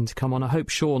is waiting to come on. I hope,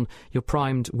 Sean, you're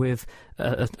primed with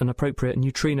an appropriate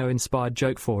neutrino-inspired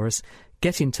joke for us.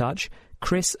 Get in touch.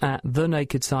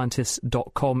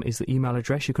 Chris@thenakedscientists.com is the email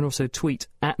address. You can also tweet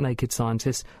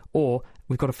 @nakedscientists, or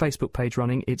we've got a Facebook page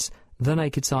running. It's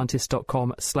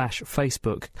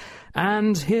thenakedscientists.com/Facebook.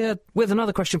 And here with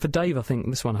another question for Dave, I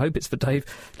think this one, I hope it's for Dave,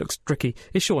 looks tricky,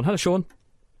 is Sean. Hello, Sean.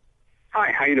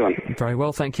 Hi, how you doing? Very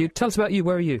well, thank you. Tell us about you.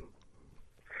 Where are you?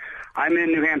 I'm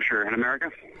in New Hampshire, in America.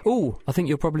 Oh, I think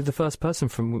you're probably the first person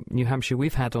from New Hampshire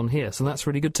we've had on here, so that's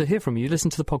really good to hear from you.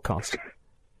 Listen to the podcast.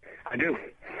 I do.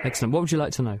 Excellent. What would you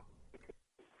like to know?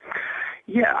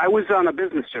 Yeah, I was on a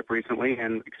business trip recently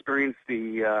and experienced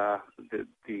the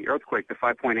earthquake, the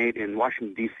 5.8 in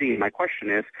Washington, D.C. My question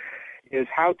is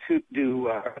how do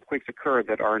earthquakes occur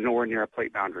that are nowhere near a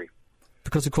plate boundary?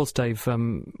 Because, of course, Dave,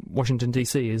 Washington,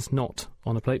 D.C. is not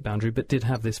on a plate boundary, but did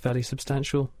have this fairly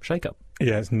substantial shake-up.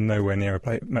 Yeah, it's nowhere near a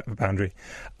plate boundary.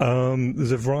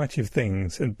 There's a variety of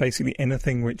things, and basically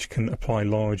anything which can apply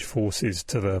large forces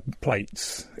to the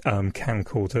plates can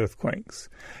cause earthquakes.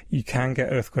 You can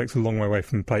get earthquakes a long way away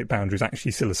from plate boundaries,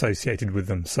 actually still associated with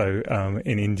them. So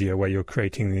in India, where you're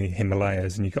creating the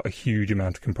Himalayas and you've got a huge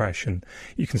amount of compression,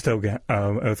 you can still get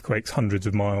earthquakes hundreds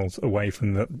of miles away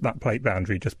from that plate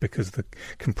boundary, just because the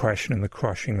compression and the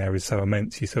crushing there is so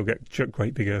immense. You still get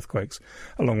great big earthquakes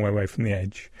a long way away from the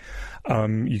edge.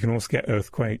 You can also get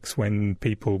earthquakes when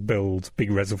people build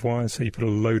big reservoirs. So you put a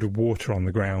load of water on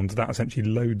the ground, that essentially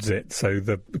loads it. So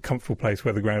the comfortable place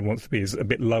where the ground wants to be is a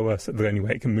bit lower. So the only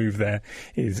way it can move there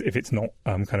is if it's not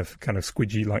kind of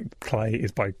squidgy like clay,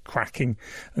 is by cracking.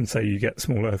 And so you get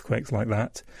small earthquakes like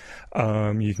that.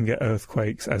 You can get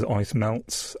earthquakes as ice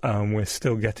melts. We're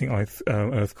still getting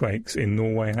earthquakes in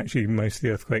Norway. Actually, most of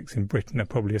the earthquakes in Britain are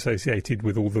probably associated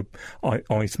with all the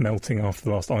ice melting after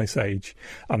the last ice age,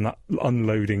 and that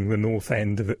unloading the north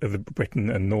end of Britain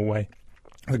and Norway.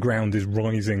 The ground is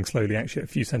rising slowly, actually, a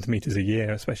few centimetres a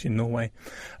year, especially in Norway,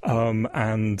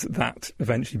 and that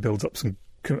eventually builds up some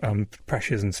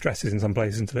pressures and stresses in some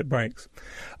places until it breaks.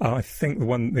 I think the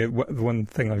one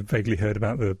thing I've vaguely heard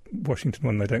about the Washington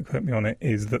one, they don't quote me on it,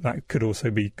 is that could also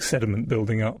be sediment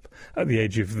building up at the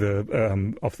edge of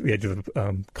the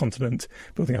continent,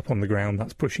 building up on the ground.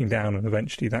 That's pushing down, and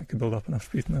eventually that could build up enough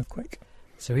to produce an earthquake.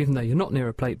 So even though you're not near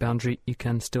a plate boundary, you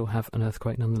can still have an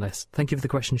earthquake nonetheless. Thank you for the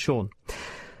question, Sean.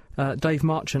 Dave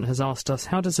Marchant has asked us,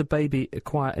 how does a baby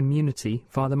acquire immunity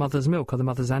via the mother's milk? Are the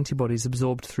mother's antibodies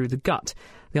absorbed through the gut?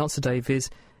 The answer, Dave, is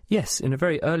yes. In a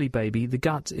very early baby, the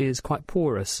gut is quite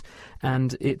porous,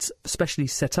 and it's specially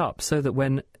set up so that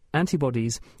when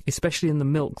antibodies, especially in the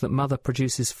milk that mother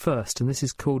produces first, and this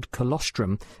is called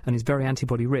colostrum and is very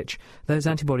antibody rich, those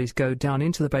antibodies go down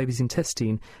into the baby's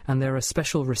intestine, and there are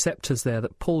special receptors there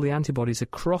that pull the antibodies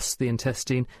across the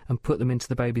intestine and put them into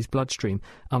the baby's bloodstream.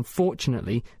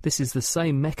 Unfortunately, this is the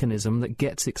same mechanism that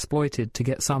gets exploited to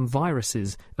get some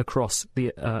viruses across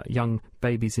the young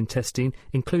baby's intestine,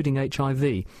 including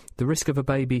HIV. The risk of a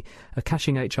baby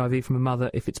catching HIV from a mother,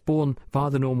 if it's born via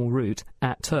the normal route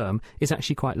at term, is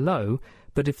actually quite low,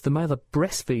 but if the mother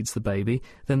breastfeeds the baby,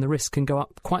 then the risk can go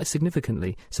up quite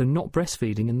significantly. So not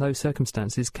breastfeeding in those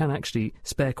circumstances can actually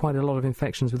spare quite a lot of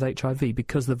infections with HIV,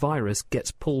 because the virus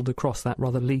gets pulled across that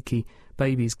rather leaky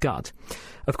baby's gut.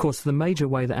 Of course, the major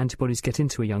way that antibodies get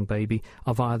into a young baby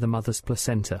are via the mother's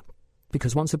placenta.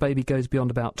 because once a baby goes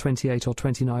beyond about 28 or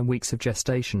 29 weeks of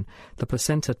gestation, the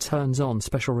placenta turns on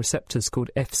special receptors called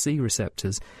FC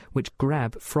receptors, which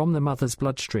grab from the mother's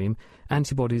bloodstream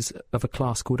antibodies of a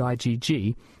class called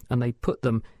IgG, and they put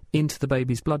them into the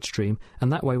baby's bloodstream,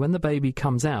 and that way when the baby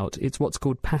comes out, it's what's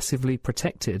called passively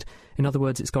protected. In other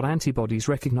words, it's got antibodies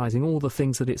recognising all the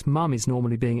things that its mum is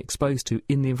normally being exposed to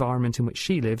in the environment in which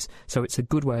she lives, so it's a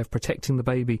good way of protecting the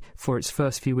baby for its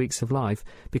first few weeks of life,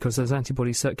 because those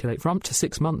antibodies circulate for up to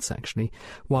 6 months, actually,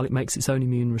 while it makes its own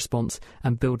immune response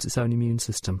and builds its own immune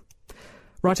system.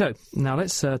 Righto, now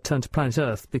let's turn to planet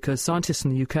Earth, because scientists in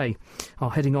the UK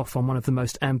are heading off on one of the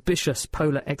most ambitious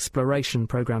polar exploration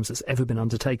programmes that's ever been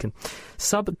undertaken.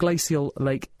 Subglacial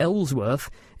Lake Ellsworth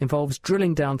involves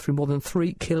drilling down through more than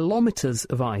 3 kilometres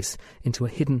of ice into a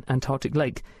hidden Antarctic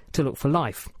lake to look for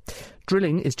life.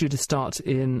 Drilling is due to start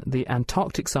in the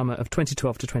Antarctic summer of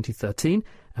 2012 to 2013,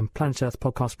 and Planet Earth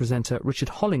podcast presenter Richard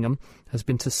Hollingham has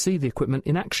been to see the equipment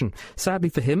in action. Sadly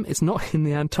for him, it's not in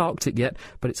the Antarctic yet,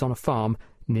 but it's on a farm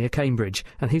near Cambridge.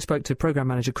 And he spoke to Programme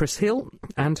Manager Chris Hill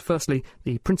and, firstly,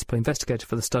 the Principal Investigator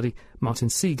for the study, Martin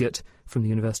Siegert, from the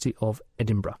University of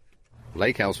Edinburgh.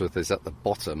 Lake Ellsworth is at the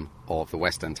bottom of the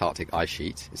West Antarctic ice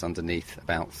sheet. It's underneath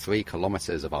about 3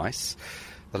 kilometres of ice.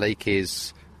 The lake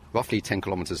is roughly 10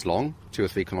 kilometres long, 2 or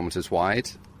 3 kilometres wide,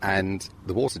 and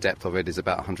the water depth of it is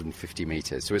about 150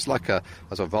 metres. So it's like a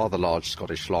rather large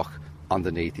Scottish loch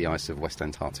underneath the ice of West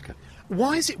Antarctica.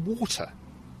 Why is it water?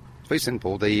 It's very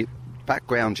simple. The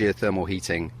background geothermal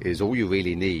heating is all you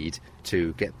really need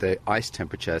to get the ice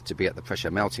temperature to be at the pressure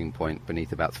melting point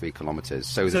beneath about 3 kilometres.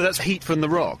 So that's heat from the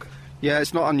rock? Yeah,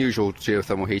 it's not unusual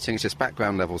geothermal heating. It's just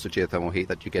background levels of geothermal heat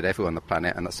that you get everywhere on the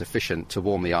planet, and that's sufficient to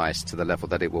warm the ice to the level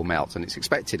that it will melt. And it's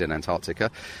expected in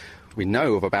Antarctica. We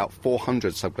know of about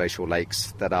 400 subglacial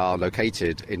lakes that are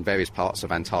located in various parts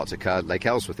of Antarctica. Lake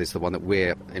Ellsworth is the one that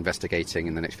we're investigating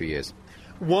in the next few years.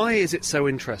 Why is it so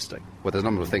interesting? Well, there's a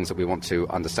number of things that we want to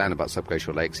understand about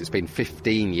subglacial lakes. It's been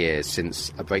 15 years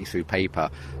since a breakthrough paper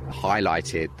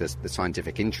highlighted the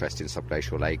scientific interest in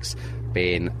subglacial lakes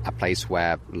being a place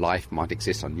where life might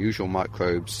exist, unusual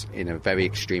microbes in a very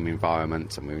extreme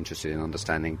environment, and we're interested in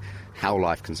understanding how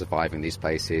life can survive in these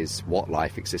places, what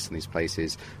life exists in these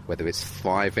places, whether it's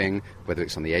thriving, whether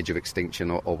it's on the edge of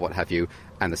extinction or what have you.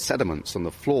 And the sediments on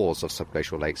the floors of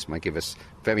subglacial lakes may give us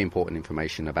very important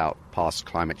information about past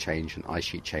climate change and ice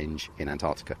sheet change in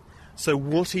Antarctica. So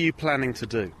what are you planning to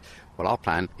do? Well, our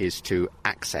plan is to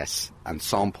access and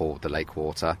sample the lake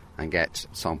water and get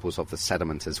samples of the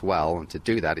sediment as well. And to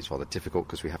do that, it's rather difficult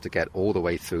because we have to get all the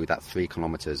way through that 3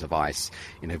 kilometres of ice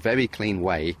in a very clean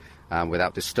way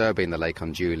without disturbing the lake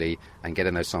unduly, and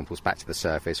getting those samples back to the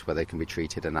surface where they can be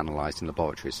treated and analysed in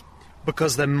laboratories.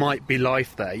 Because there might be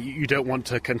life there. You don't want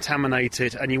to contaminate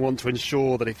it, and you want to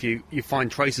ensure that if you find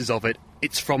traces of it,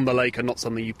 it's from the lake and not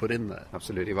something you put in there.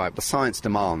 Absolutely right. The science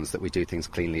demands that we do things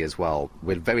cleanly as well.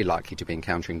 We're very likely to be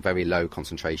encountering very low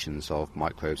concentrations of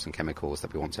microbes and chemicals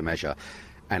that we want to measure.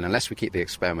 And unless we keep the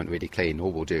experiment really clean,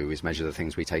 all we'll do is measure the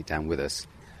things we take down with us.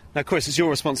 Now, Chris, it's your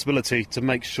responsibility to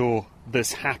make sure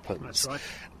this happens. That's right.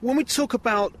 When we talk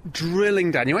about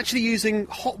drilling down, you're actually using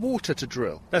hot water to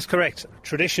drill. That's correct.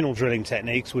 Traditional drilling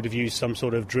techniques would have used some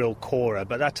sort of drill corer,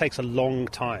 but that takes a long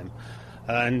time.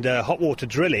 And hot water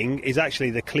drilling is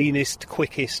actually the cleanest,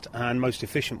 quickest and most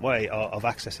efficient way of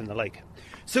accessing the lake.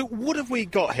 So what have we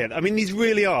got here? I mean, these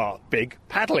really are big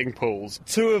paddling pools.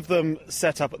 2 of them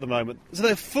set up at the moment. So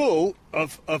they're full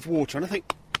of water, and I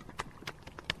think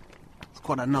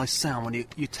quite a nice sound when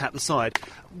you tap the side.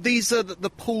 These are the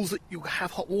pools that you have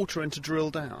hot water in to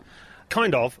drill down.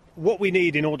 Kind of. What we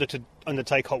need in order to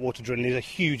undertake hot water drilling is a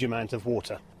huge amount of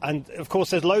water. And, of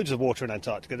course, there's loads of water in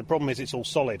Antarctica. The problem is it's all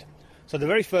solid. So the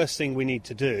very first thing we need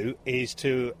to do is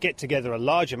to get together a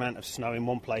large amount of snow in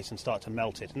one place and start to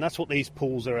melt it. And that's what these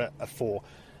pools are for,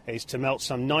 is to melt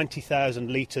some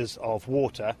 90,000 litres of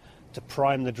water to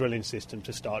prime the drilling system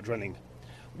to start drilling.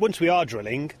 Once we are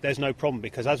drilling, there's no problem,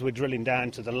 because as we're drilling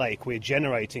down to the lake, we're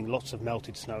generating lots of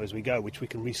melted snow as we go, which we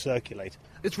can recirculate.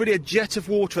 It's really a jet of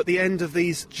water at the end of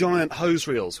these giant hose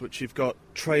reels, which you've got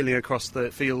trailing across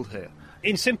the field here.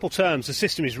 In simple terms, the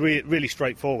system is really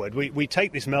straightforward. We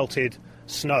take this melted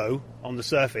snow on the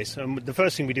surface, and the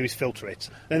first thing we do is filter it.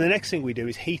 Then the next thing we do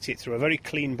is heat it through a very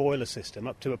clean boiler system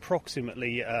up to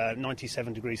approximately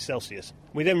 97 degrees Celsius.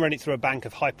 We then run it through a bank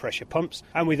of high-pressure pumps,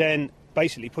 and we then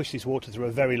basically push this water through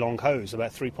a very long hose,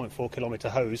 about 3.4 kilometre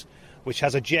hose, which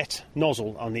has a jet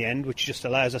nozzle on the end, which just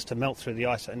allows us to melt through the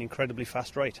ice at an incredibly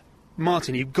fast rate.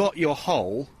 Martin, you've got your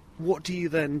hole what do you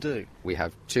then do? We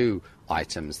have two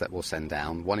items that we'll send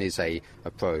down. One is a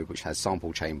probe which has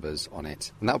sample chambers on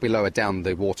it, and that will be lowered down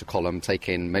the water column,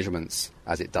 taking measurements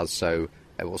as it does so.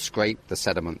 It will scrape the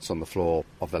sediments on the floor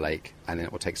of the lake, and then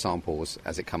it will take samples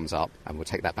as it comes up, and we'll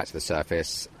take that back to the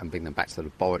surface and bring them back to the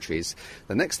laboratories.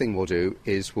 The next thing we'll do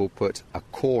is we'll put a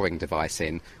coring device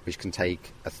in, which can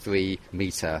take a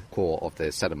 3-metre core of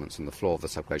the sediments on the floor of the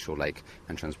subglacial lake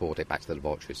and transport it back to the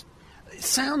laboratories. It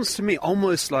sounds to me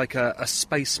almost like a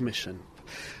space mission.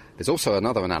 There's also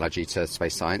another analogy to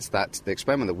space science, that the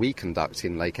experiment that we conduct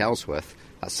in Lake Ellsworth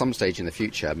at some stage in the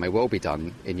future may well be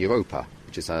done in Europa,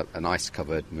 which is an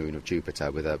ice-covered moon of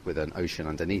Jupiter with an ocean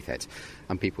underneath it.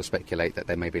 And people speculate that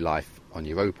there may be life on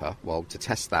Europa. Well, to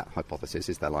test that hypothesis,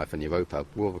 is there life on Europa,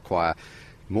 will require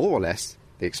more or less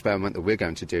the experiment that we're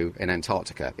going to do in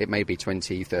Antarctica. It may be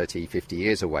 20, 30, 50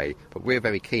 years away, but we're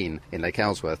very keen in Lake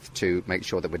Ellsworth to make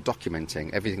sure that we're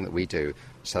documenting everything that we do,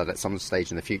 so that at some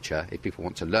stage in the future, if people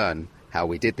want to learn how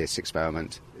we did this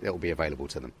experiment, it will be available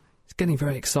to them. It's getting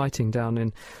very exciting down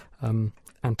in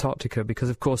Antarctica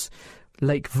because, of course,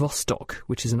 Lake Vostok,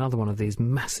 which is another one of these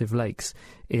massive lakes,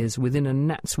 is within a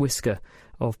gnat's whisker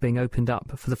of being opened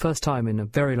up for the first time in a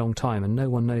very long time, and no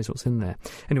one knows what's in there.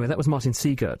 Anyway, that was Martin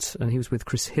Siegert, and he was with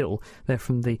Chris Hill. They're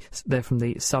from the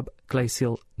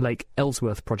Subglacial Lake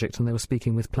Ellsworth project, and they were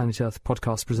speaking with Planet Earth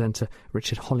podcast presenter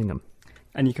Richard Hollingham.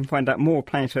 And you can find out more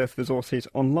Planet Earth resources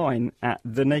online at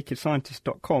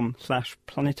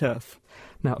thenakedscientist.com/Planet Earth.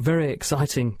 Now, very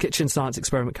exciting kitchen science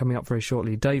experiment coming up very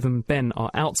shortly. Dave and Ben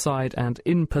are outside and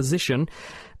in position,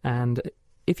 and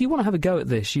if you want to have a go at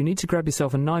this, you need to grab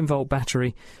yourself a 9-volt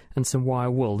battery and some wire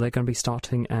wool. They're going to be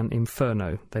starting an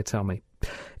inferno, they tell me.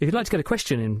 If you'd like to get a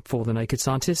question in for The Naked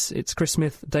Scientists, it's Chris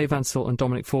Smith, Dave Ansell and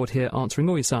Dominic Ford here answering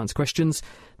all your science questions.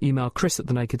 Email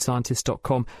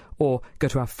chris@thenakedscientist.com or go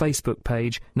to our Facebook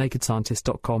page,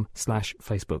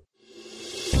 nakedscientist.com/Facebook.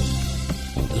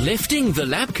 Lifting the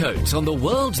lab coat on the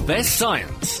world's best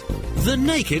science. The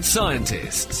Naked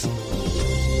Scientists.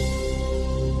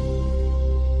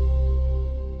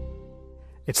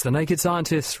 It's The Naked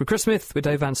Scientists with Chris Smith, with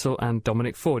Dave Ansell and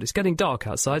Dominic Ford. It's getting dark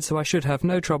outside, so I should have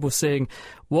no trouble seeing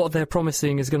what they're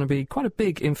promising is going to be quite a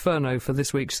big inferno for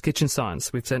this week's Kitchen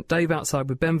Science. We've sent Dave outside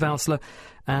with Ben Valsler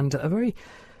and a very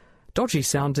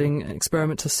dodgy-sounding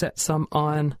experiment to set some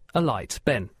iron alight.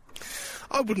 Ben?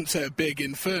 I wouldn't say a big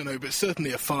inferno, but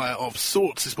certainly a fire of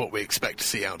sorts is what we expect to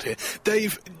see out here.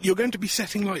 Dave, you're going to be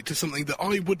setting light to something that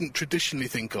I wouldn't traditionally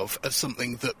think of as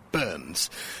something that burns.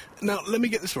 Now, let me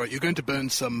get this right. You're going to burn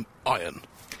some iron.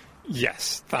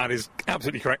 Yes, that is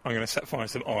absolutely correct. I'm going to set fire to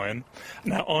some iron.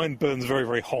 Now, iron burns very,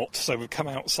 very hot, so we've come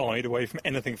outside away from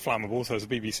anything flammable, so as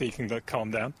the BBC can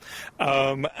calm down.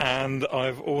 And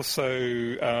I've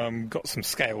also got some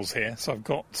scales here. So I've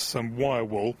got some wire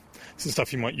wool. This is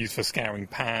stuff you might use for scouring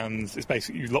pans. It's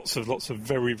basically lots of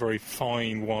very, very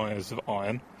fine wires of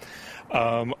iron.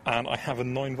 And I have a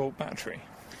 9-volt battery.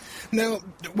 Now,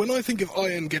 when I think of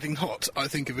iron getting hot, I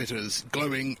think of it as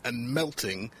glowing and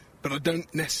melting, but I don't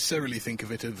necessarily think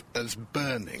of it as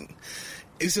burning.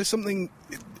 Is there something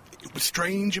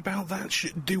strange about that?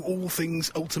 Do all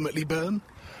things ultimately burn?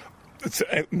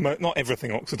 Not everything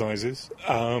oxidises,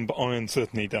 but iron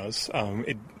certainly does.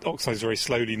 It oxidises very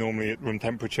slowly, normally at room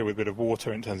temperature with a bit of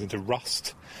water, and it turns into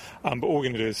rust. But all we're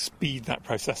going to do is speed that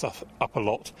process up a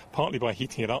lot, partly by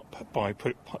heating it up, by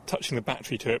touching the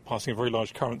battery to it, passing a very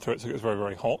large current through it so it gets very,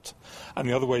 very hot. And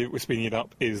the other way we're speeding it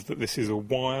up is that this is a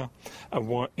wire,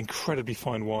 incredibly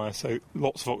fine wire, so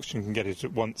lots of oxygen can get it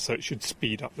at once, so it should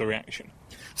speed up the reaction.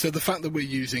 So the fact that we're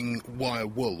using wire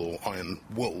wool or iron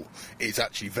wool is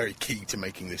actually very key to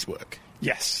making this work.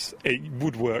 Yes, it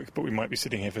would work, but we might be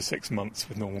sitting here for 6 months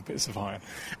with normal bits of iron.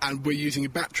 And we're using a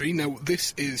battery. Now,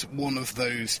 this is one of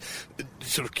those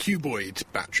sort of cuboid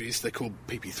batteries. They're called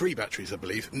PP3 batteries, I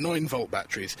believe. 9-volt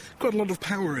batteries. Quite a lot of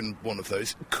power in one of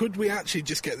those. Could we actually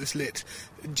just get this lit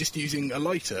just using a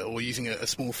lighter or using a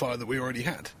small fire that we already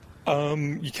had?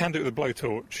 You can do it with a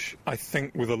blowtorch. I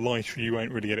think with a lighter you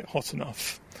won't really get it hot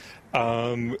enough.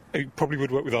 It probably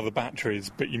would work with other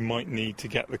batteries, but you might need to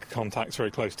get the contacts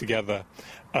very close together.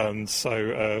 And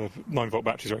so 9-volt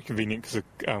batteries are very convenient because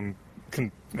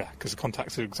the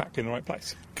contacts are exactly in the right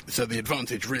place. So the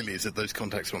advantage really is that those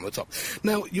contacts are on the top.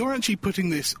 Now, you're actually putting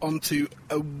this onto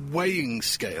a weighing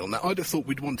scale. Now, I'd have thought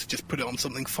we'd want to just put it on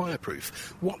something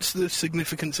fireproof. What's the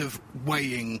significance of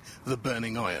weighing the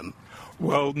burning iron?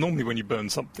 Well, normally when you burn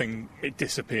something, it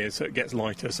disappears, so it gets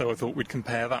lighter, so I thought we'd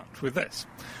compare that with this.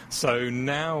 So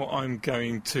now I'm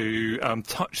going to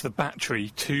touch the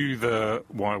battery to the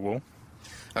wire wool.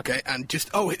 Okay, and just,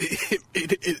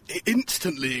 it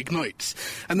instantly ignites.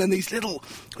 And then these little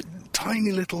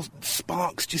tiny little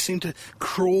sparks just seem to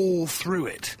crawl through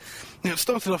it. Now, it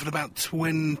started off at about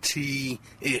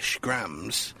 20-ish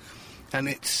grams, and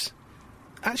it's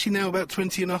actually now about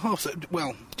 20 and a half, so,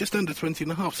 well, just under 20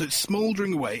 and a half, so it's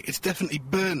smouldering away. It's definitely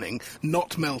burning,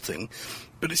 not melting,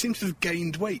 but it seems to have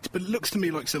gained weight, but it looks to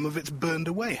me like some of it's burned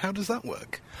away. How does that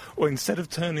work? Well, instead of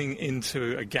turning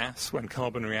into a gas when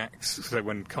carbon reacts, so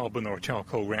when carbon or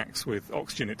charcoal reacts with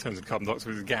oxygen, it turns into carbon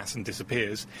dioxide with gas and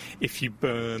disappears. If you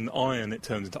burn iron, it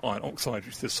turns into iron oxide,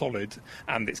 which is a solid,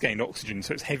 and it's gained oxygen,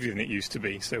 so it's heavier than it used to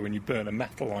be. So when you burn a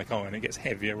metal like iron, it gets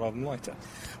heavier rather than lighter.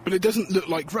 But it doesn't look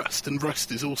like rust, and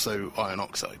rust is also iron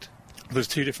oxide. There's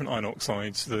two different iron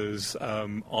oxides. There's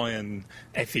iron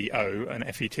FeO and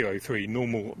Fe2O3.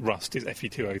 Normal rust is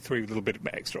Fe2O3 with a little bit of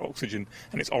extra oxygen,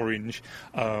 and it's orange.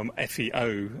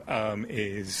 FeO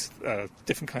is a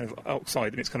different kind of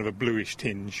oxide, and it's kind of a bluish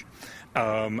tinge.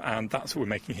 And that's what we're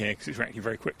making here, because it's reacting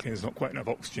very quickly and there's not quite enough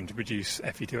oxygen to produce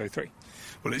Fe2O3.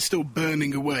 Well, it's still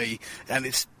burning away, and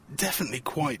it's definitely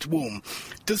quite warm.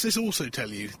 Does this also tell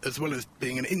you, as well as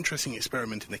being an interesting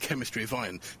experiment in the chemistry of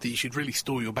iron, that you should really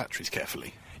store your batteries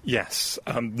carefully? Yes,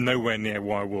 nowhere near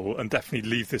wire wool, and definitely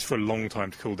leave this for a long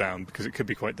time to cool down, because it could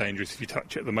be quite dangerous if you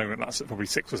touch it. At the moment, that's at probably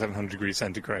 600 or 700 degrees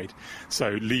centigrade.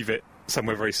 So leave it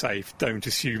somewhere very safe. Don't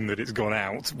assume that it's gone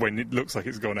out when it looks like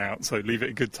it's gone out. So leave it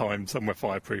a good time somewhere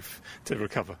fireproof to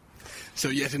recover. So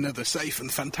yet another safe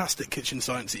and fantastic kitchen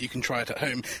science that you can try it at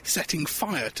home, setting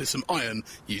fire to some iron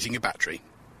using a battery.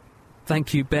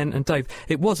 Thank you, Ben and Dave.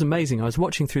 It was amazing. I was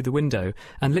watching through the window,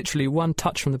 and literally one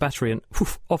touch from the battery and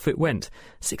poof, off it went.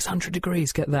 600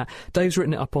 degrees, get that. Dave's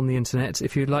written it up on the internet.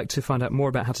 If you'd like to find out more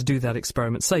about how to do that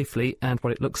experiment safely and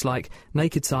what it looks like,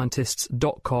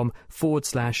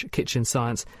 nakedscientists.com/kitchen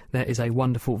science. There is a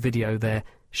wonderful video there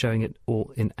showing it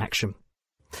all in action.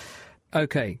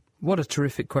 OK, what a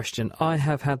terrific question. I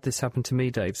have had this happen to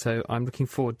me, Dave, so I'm looking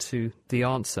forward to the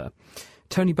answer.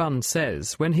 Tony Bunn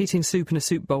says, when heating soup in a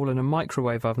soup bowl in a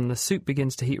microwave oven, the soup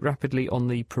begins to heat rapidly on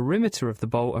the perimeter of the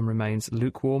bowl and remains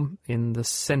lukewarm in the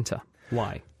centre.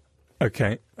 Why?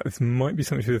 OK, this might be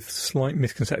something to do with a slight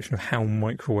misconception of how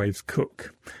microwaves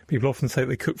cook. People often say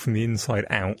they cook from the inside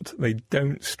out. They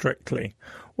don't strictly.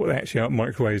 What they actually are,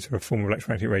 microwaves are a form of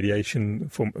electromagnetic radiation,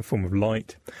 a form of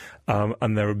light,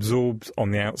 and they're absorbed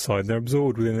on the outside. They're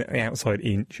absorbed within the outside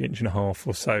inch and a half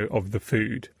or so of the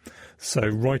food. So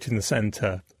right in the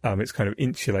centre, it's kind of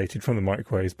insulated from the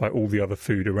microwaves by all the other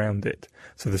food around it.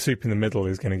 So the soup in the middle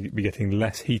is going to be getting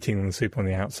less heating than the soup on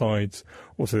the outsides.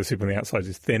 Also, the soup on the outsides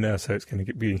is thinner, so it's going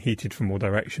to be being heated from more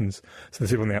directions. So the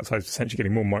soup on the outside is essentially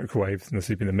getting more microwaves than the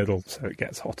soup in the middle, so it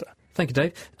gets hotter. Thank you,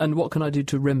 Dave. And what can I do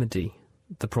to remedy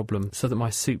the problem so that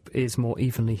my soup is more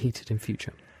evenly heated in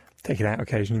future? Take it out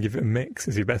occasionally, give it a mix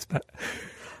is your best bet.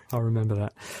 I'll remember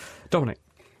that. Dominic.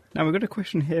 Now, we've got a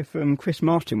question here from Chris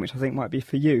Martin, which I think might be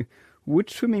for you. Would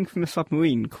swimming from a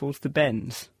submarine cause the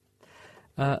bends?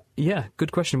 Yeah,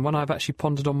 good question. One I've actually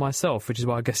pondered on myself, which is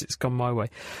why I guess it's gone my way.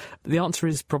 The answer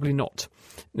is probably not.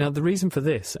 Now, the reason for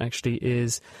this, actually,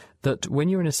 is that when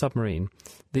you're in a submarine,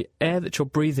 the air that you're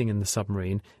breathing in the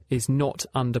submarine is not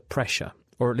under pressure,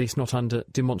 or at least not under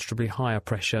demonstrably higher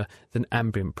pressure than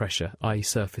ambient pressure, i.e.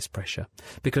 surface pressure,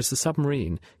 because the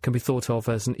submarine can be thought of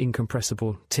as an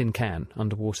incompressible tin can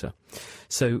underwater.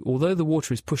 So although the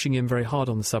water is pushing in very hard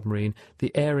on the submarine,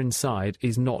 the air inside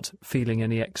is not feeling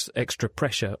any extra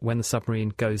pressure when the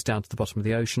submarine goes down to the bottom of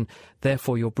the ocean.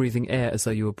 Therefore, you're breathing air as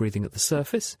though you were breathing at the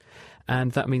surface.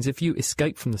 And that means if you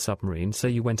escape from the submarine, say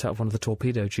you went out of one of the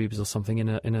torpedo tubes or something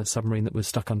in a submarine that was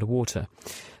stuck underwater,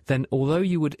 then although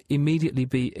you would immediately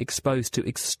be exposed to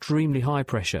extremely high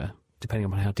pressure,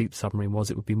 depending on how deep the submarine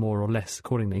was, it would be more or less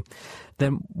accordingly,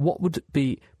 then what would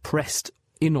be pressed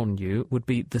in on you would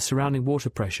be the surrounding water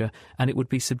pressure, and it would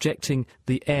be subjecting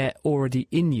the air already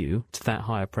in you to that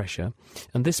higher pressure.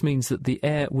 And this means that the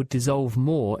air would dissolve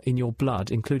more in your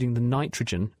blood, including the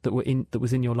nitrogen that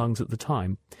was in your lungs at the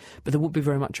time, but there wouldn't be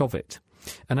very much of it.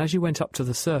 And as you went up to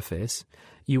the surface,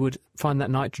 you would find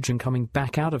that nitrogen coming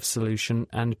back out of solution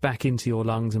and back into your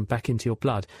lungs and back into your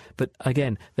blood. But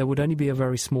again, there would only be a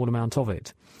very small amount of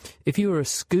it. If you were a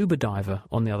scuba diver,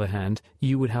 on the other hand,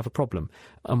 you would have a problem.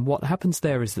 And what happens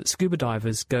there is that scuba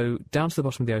divers go down to the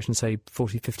bottom of the ocean, say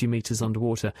 40, 50 metres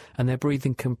underwater, and they're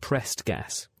breathing compressed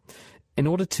gas. In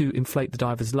order to inflate the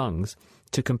diver's lungs,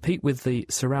 to compete with the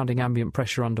surrounding ambient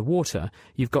pressure underwater,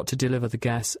 you've got to deliver the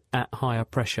gas at higher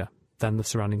pressure than the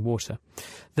surrounding water.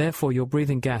 Therefore, you're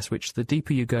breathing gas which, the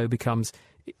deeper you go, becomes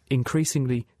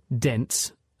increasingly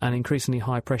dense and increasingly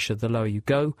high pressure the lower you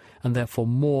go, and therefore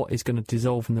more is going to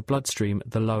dissolve in the bloodstream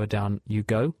the lower down you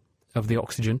go. of the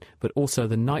oxygen, but also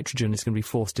the nitrogen is going to be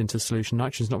forced into solution.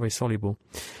 Nitrogen's not very soluble.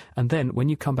 And then when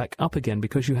you come back up again,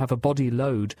 because you have a body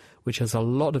load which has a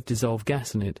lot of dissolved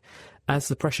gas in it, as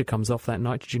the pressure comes off, that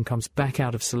nitrogen comes back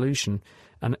out of solution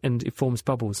and it forms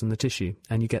bubbles in the tissue,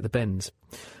 and you get the bends.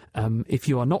 If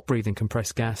you are not breathing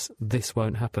compressed gas, this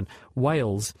won't happen.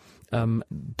 Whales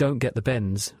don't get the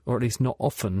bends, or at least not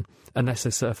often, unless they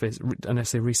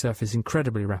resurface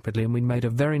incredibly rapidly. And we made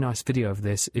a very nice video of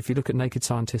this. If you look at Naked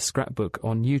Scientist Scrapbook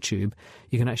on YouTube,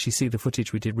 you can actually see the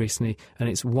footage we did recently, and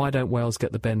it's why don't whales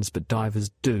get the bends but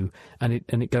divers do, and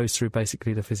it goes through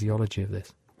basically the physiology of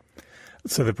this.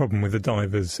 So the problem with the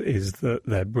divers is that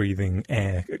they're breathing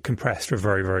air compressed for a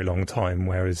very, very long time,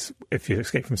 whereas if you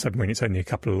escape from a submarine, it's only a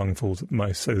couple of lungfuls at the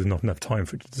most, so there's not enough time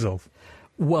for it to dissolve.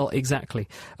 Well, exactly.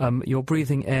 You're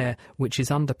breathing air which is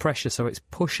under pressure, so it's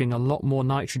pushing a lot more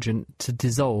nitrogen to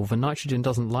dissolve, and nitrogen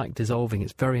doesn't like dissolving.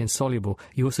 It's very insoluble.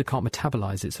 You also can't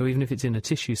metabolise it, so even if it's in a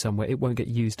tissue somewhere, it won't get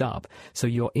used up. So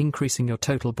you're increasing your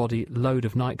total body load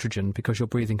of nitrogen because you're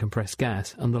breathing compressed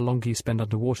gas, and the longer you spend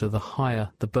underwater, the higher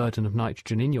the burden of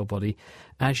nitrogen in your body.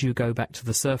 As you go back to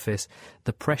the surface,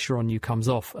 the pressure on you comes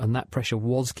off, and that pressure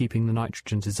was keeping the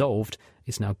nitrogen dissolved.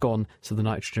 It's now gone, so the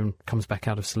nitrogen comes back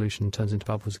out of solution and turns into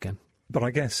bubbles again. But I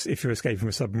guess if you're escaping from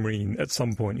a submarine, at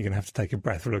some point you're going to have to take a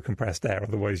breath full of compressed air,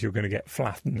 otherwise you're going to get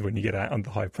flattened when you get out under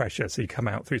high pressure, so you come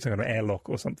out through some kind of airlock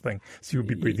or something, so you'll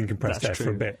be breathing compressed air for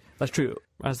a bit. That's true.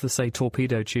 As the, say,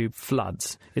 torpedo tube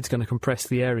floods, it's going to compress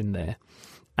the air in there,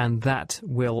 and that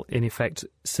will, in effect,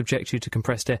 subject you to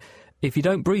compressed air. If you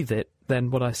don't breathe it, then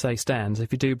what I say stands.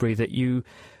 If you do breathe it, you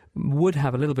would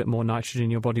have a little bit more nitrogen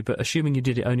in your body, but assuming you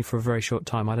did it only for a very short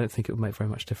time, I don't think it would make very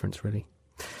much difference, really.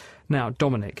 Now,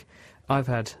 Dominic, I've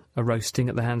had a roasting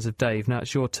at the hands of Dave. Now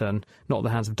it's your turn, not at the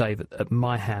hands of Dave, at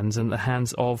my hands, and the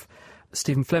hands of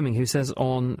Stephen Fleming, who says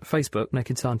on Facebook,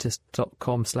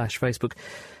 nakedscientist.com/Facebook,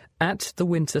 at the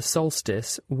winter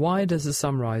solstice, why does the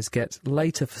sunrise get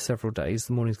later for several days,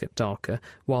 the mornings get darker,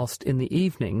 whilst in the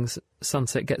evenings,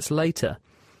 sunset gets later?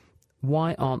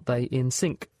 Why aren't they in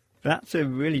sync? That's a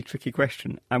really tricky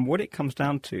question, and what it comes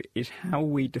down to is how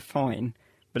we define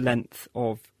the length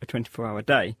of a 24-hour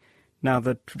day. Now,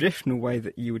 the traditional way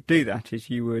that you would do that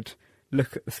is you would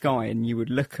look at the sky and you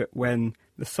would look at when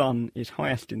the sun is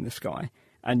highest in the sky,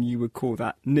 and you would call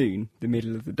that noon, the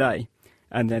middle of the day.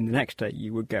 And then the next day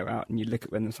you would go out and you'd look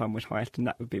at when the sun was highest, and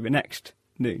that would be the next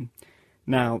noon.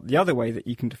 Now, the other way that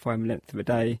you can define the length of a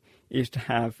day is to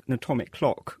have an atomic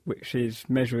clock, which is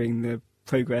measuring the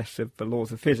progress of the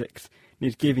laws of physics, and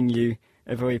is giving you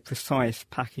a very precise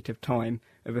packet of time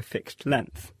of a fixed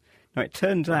length. Now, it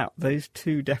turns out those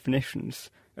two definitions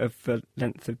of the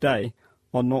length of day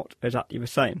are not exactly the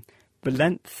same. The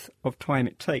length of time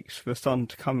it takes for the sun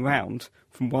to come round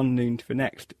from one noon to the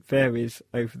next varies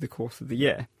over the course of the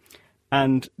year.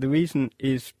 And the reason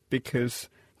is because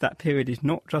that period is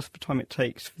not just the time it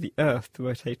takes for the Earth to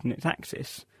rotate on its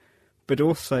axis, but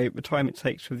also the time it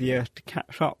takes for the Earth to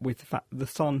catch up with the fact that the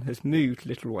sun has moved a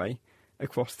little way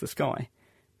across the sky.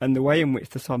 And the way in which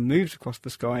the sun moves across the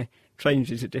sky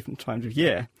changes at different times of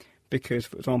year, because,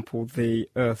 for example, the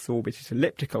Earth's orbit is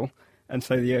elliptical, and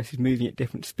so the Earth is moving at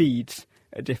different speeds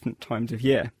at different times of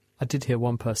year. I did hear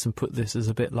one person put this as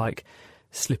a bit like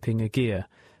slipping a gear,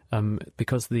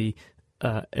 because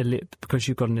because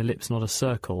you've got an ellipse, not a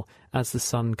circle. As the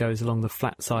sun goes along the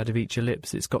flat side of each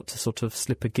ellipse, it's got to sort of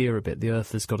slip a gear a bit. The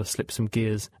Earth has got to slip some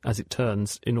gears as it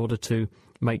turns in order to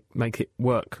make it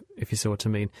work, if you see what I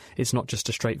mean. It's not just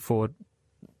a straightforward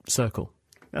circle.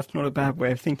 That's not a bad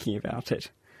way of thinking about it.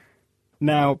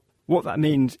 Now, what that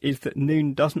means is that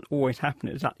noon doesn't always happen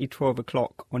at exactly 12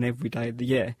 o'clock on every day of the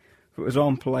year. For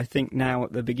example, I think now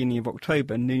at the beginning of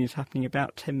October, noon is happening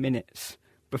about 10 minutes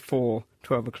before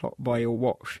 12 o'clock by your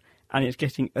watch, and it's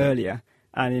getting earlier,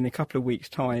 and in a couple of weeks'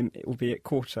 time it will be at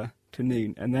quarter to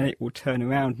noon, and then it will turn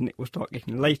around and it will start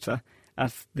getting later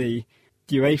as the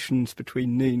durations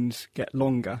between noons get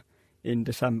longer in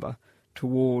December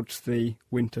towards the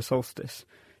winter solstice.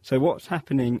 So what's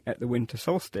happening at the winter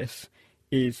solstice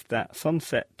is that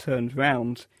sunset turns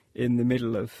round in the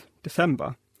middle of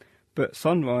December, but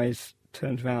sunrise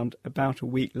turns round about a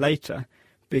week later,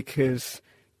 because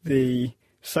the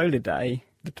solar day,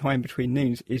 the time between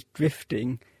noons, is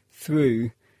drifting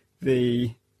through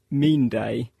the mean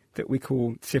day that we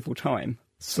call civil time.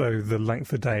 So the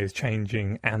length of day is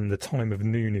changing and the time of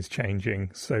noon is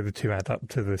changing, so the two add up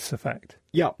to this effect.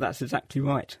 Yep, that's exactly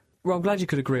right. Well, I'm glad you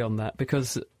could agree on that,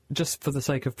 because just for the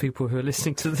sake of people who are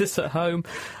listening to this at home,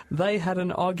 they had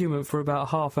an argument for about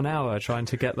half an hour trying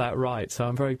to get that right, so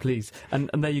I'm very pleased. And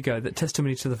there you go, that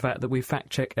testimony to the fact that we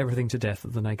fact-check everything to death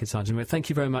at The Naked Scientist. Thank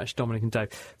you very much, Dominic and Dave,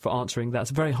 for answering.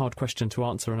 That's a very hard question to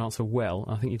answer and answer well.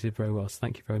 I think you did very well, so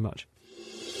thank you very much.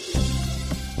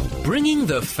 Bringing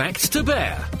the facts to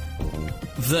bear.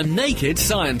 The Naked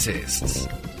Scientists.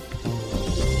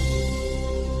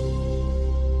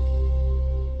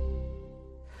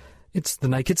 It's The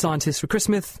Naked Scientists with Chris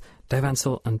Smith, Dave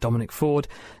Ansell and Dominic Ford.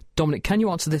 Dominic, can you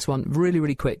answer this one really,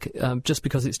 really quick, just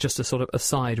because it's just a sort of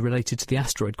aside related to the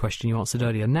asteroid question you answered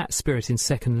earlier? Nat Spirit in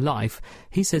Second Life,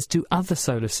 he says, do other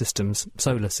solar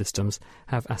systems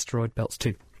have asteroid belts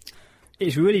too?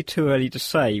 It's really too early to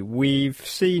say. We've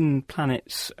seen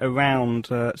planets around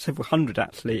several hundred,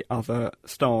 actually, other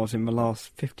stars in the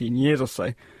last 15 years or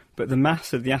so, but the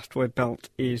mass of the asteroid belt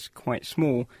is quite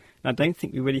small. I don't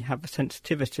think we really have the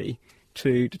sensitivity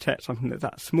to detect something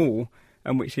that's small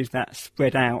and which is that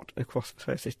spread out across the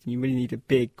solar system. You really need a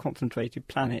big, concentrated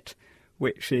planet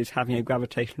which is having a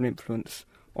gravitational influence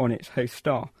on its host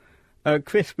star.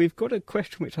 Chris, we've got a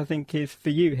question which I think is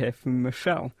for you here from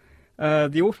Michelle.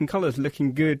 The autumn colours are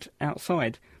looking good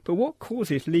outside, but what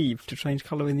causes leaves to change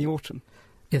colour in the autumn?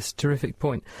 Yes, terrific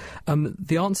point.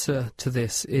 The answer to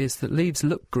this is that leaves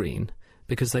look green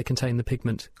because they contain the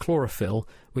pigment chlorophyll,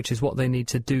 which is what they need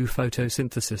to do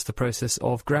photosynthesis, the process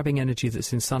of grabbing energy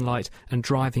that's in sunlight and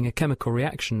driving a chemical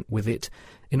reaction with it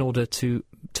in order to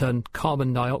turn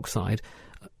carbon dioxide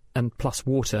and plus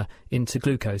water into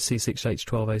glucose,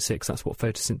 C6H12O6. That's what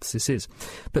photosynthesis is.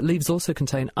 But leaves also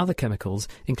contain other chemicals,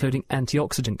 including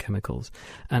antioxidant chemicals.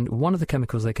 And one of the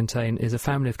chemicals they contain is a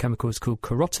family of chemicals called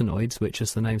carotenoids, which,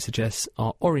 as the name suggests,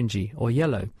 are orangey or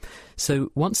yellow.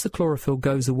 So once the chlorophyll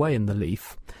goes away in the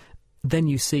leaf, then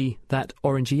you see that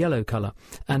orangey-yellow colour.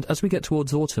 And as we get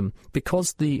towards autumn,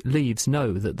 because the leaves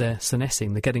know that they're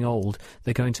senescing, they're getting old,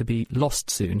 they're going to be lost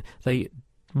soon, they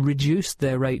reduce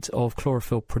their rate of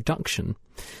chlorophyll production,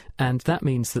 and that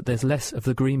means that there's less of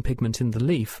the green pigment in the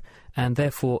leaf, and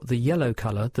therefore the yellow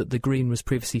colour that the green was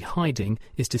previously hiding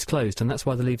is disclosed, and that's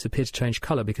why the leaves appear to change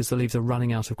colour, because the leaves are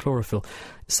running out of chlorophyll.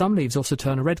 Some leaves also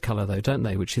turn a red colour though, don't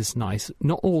they, which is nice.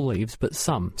 Not all leaves, but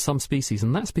some species,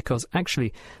 and that's because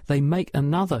actually they make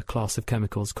another class of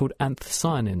chemicals called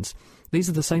anthocyanins. These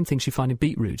are the same things you find in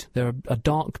beetroot. They're a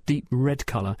dark, deep red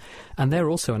colour, and they're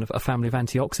also a family of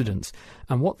antioxidants.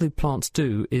 And what the plants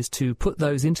do is to put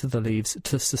those into the leaves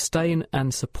to sustain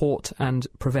and support and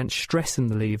prevent stress in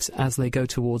the leaves as they go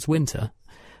towards winter.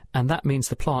 And that means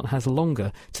the plant has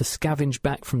longer to scavenge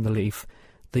back from the leaf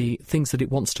the things that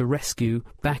it wants to rescue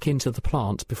back into the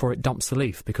plant before it dumps the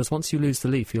leaf. Because once you lose the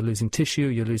leaf, you're losing tissue,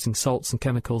 you're losing salts and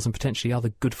chemicals and potentially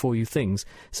other good-for-you things.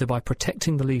 So by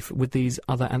protecting the leaf with these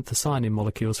other anthocyanin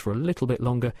molecules for a little bit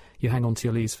longer, you hang on to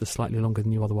your leaves for slightly longer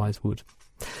than you otherwise would.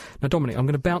 Now, Dominic, I'm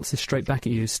going to bounce this straight back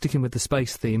at you, sticking with the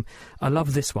space theme. I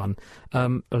love this one.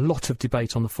 A lot of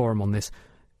debate on the forum on this.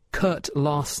 Kurt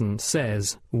Larson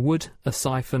says, would a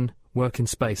siphon work in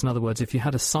space? In other words, if you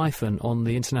had a siphon on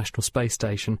the International Space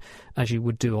Station, as you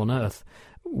would do on Earth,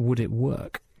 would it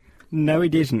work? No,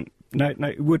 it isn't. No,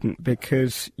 it wouldn't,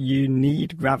 because you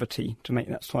need gravity to make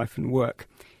that siphon work.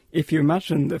 If you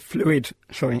imagine the fluid,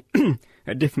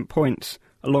 at different points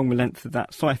along the length of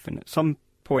that siphon, at some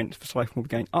points the siphon will be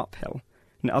going uphill,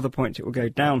 and at other points it will go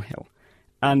downhill,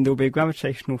 and there will be a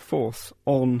gravitational force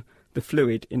on the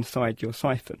fluid inside your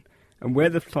siphon. And where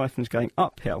the siphon is going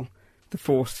uphill, the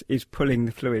force is pulling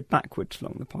the fluid backwards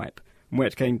along the pipe. And where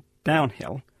it's going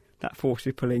downhill, that force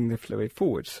is pulling the fluid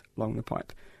forwards along the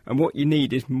pipe. And what you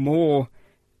need is more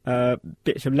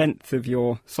bits of length of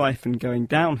your siphon going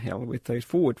downhill with those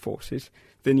forward forces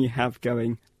than you have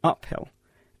going uphill.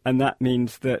 And that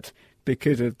means that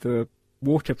because of the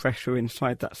water pressure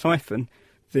inside that siphon,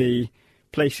 the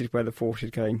places where the force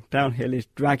is going downhill is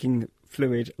dragging the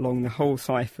fluid along the whole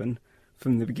siphon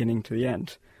from the beginning to the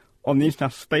end. On the International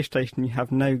Space Station, you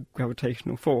have no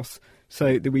gravitational force,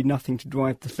 so there'll be nothing to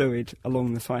drive the fluid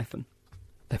along the siphon.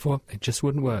 Therefore, it just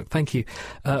wouldn't work. Thank you.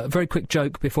 Very quick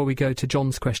joke before we go to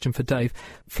John's question for Dave.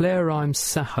 Flair Rhymes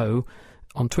Saho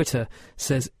on Twitter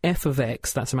says, f of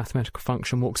x, that's a mathematical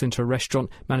function, walks into a restaurant.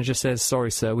 Manager says, sorry,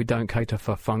 sir, we don't cater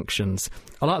for functions.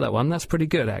 I like that one. That's pretty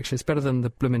good, actually. It's better than the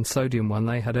bloomin' sodium one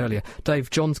they had earlier. Dave,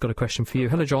 John's got a question for you.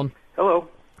 Hello, John. Hello.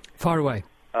 Fire away.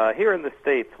 Here in the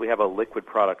States, we have a liquid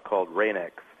product called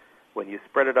Rain-X. When you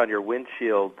spread it on your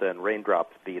windshield, then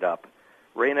raindrops beat up.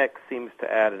 Rain-X seems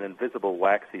to add an invisible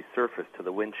waxy surface to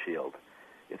the windshield.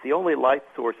 If the only light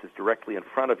source is directly in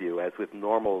front of you, as with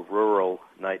normal rural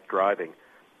night driving,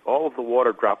 all of the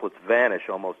water droplets vanish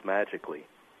almost magically.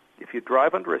 If you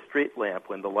drive under a street lamp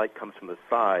when the light comes from the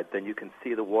side, then you can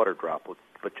see the water droplets,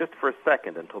 but just for a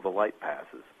second until the light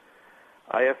passes.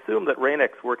 I assume that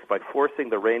Rain-X works by forcing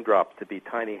the raindrops to be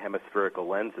tiny hemispherical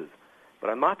lenses, but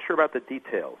I'm not sure about the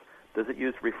details. Does it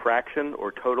use refraction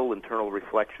or total internal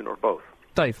reflection or both?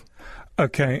 Dave.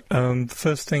 Okay, the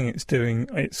first thing it's doing,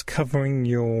 it's covering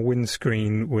your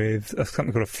windscreen with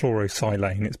something called a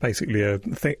fluorosilane. It's basically a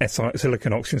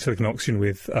silicon oxygen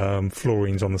with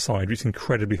fluorines on the side, which is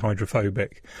incredibly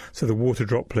hydrophobic. So the water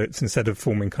droplets, instead of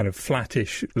forming kind of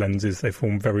flattish lenses, they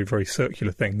form very, very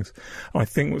circular things. I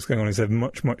think what's going on is they're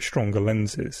much, much stronger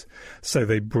lenses. So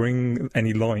they bring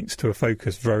any lights to a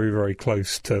focus very, very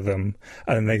close to them,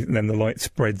 and then the light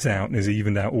spreads out and is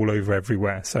evened out all over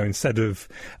everywhere. So instead of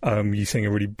you seeing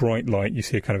a really bright light, you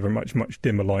see a kind of a much, much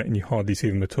dimmer light, and you hardly see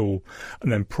them at all.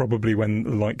 And then probably when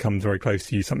the light comes very close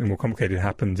to you, something more complicated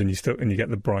happens, and you get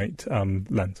the bright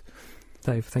lens.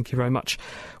 Dave, thank you very much.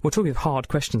 We're talking of hard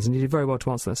questions, and you did very well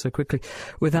to answer that so quickly.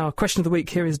 With our question of the week,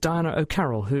 here is Diana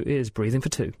O'Carroll, who is breathing for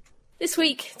two. This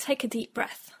week, take a deep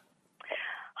breath.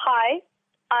 Hi,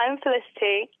 I'm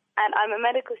Felicity, and I'm a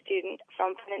medical student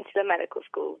from Peninsula Medical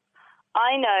School.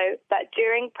 I know that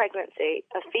during pregnancy,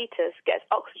 a fetus gets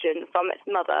oxygen from its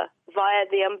mother via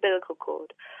the umbilical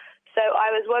cord. So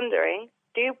I was wondering,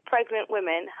 do pregnant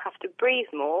women have to breathe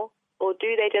more, or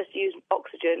do they just use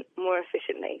oxygen more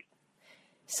efficiently?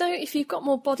 So if you've got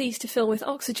more bodies to fill with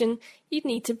oxygen, you'd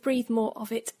need to breathe more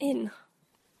of it in.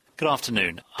 Good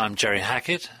afternoon. I'm Jerry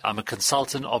Hackett. I'm a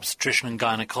consultant obstetrician and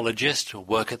gynaecologist who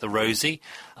work at the Rosie.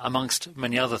 Amongst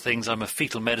many other things, I'm a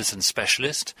fetal medicine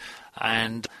specialist,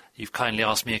 and you've kindly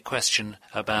asked me a question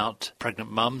about pregnant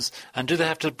mums and do they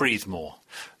have to breathe more?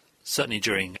 Certainly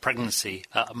during pregnancy,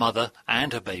 a mother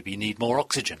and her baby need more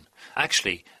oxygen.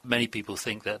 Actually, many people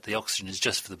think that the oxygen is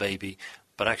just for the baby,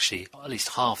 but actually at least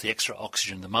half the extra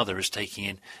oxygen the mother is taking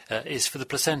in is for the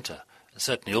placenta.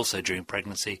 Certainly also during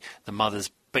pregnancy, the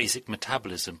mother's basic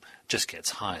metabolism just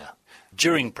gets higher.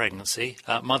 During pregnancy,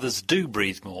 mothers do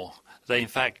breathe more. They, in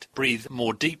fact, breathe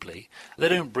more deeply. They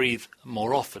don't breathe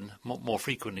more often, more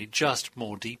frequently, just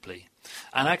more deeply.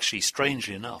 And actually,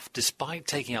 strangely enough, despite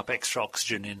taking up extra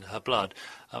oxygen in her blood,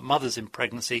 mothers in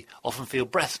pregnancy often feel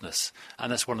breathless.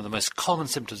 And that's one of the most common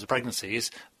symptoms of pregnancy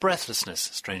is breathlessness,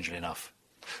 strangely enough.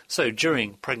 So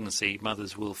during pregnancy,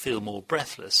 mothers will feel more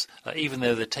breathless, even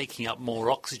though they're taking up more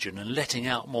oxygen and letting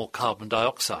out more carbon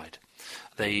dioxide.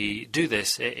 They do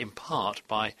this in part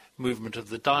by movement of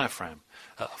the diaphragm.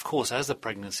 Of course, as the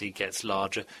pregnancy gets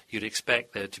larger, you'd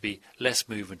expect there to be less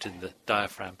movement in the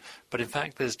diaphragm, but in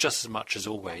fact there's just as much as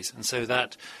always, and so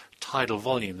that tidal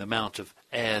volume, the amount of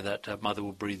air that a mother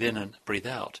will breathe in and breathe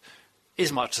out,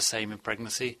 is much the same in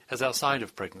pregnancy as outside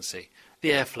of pregnancy.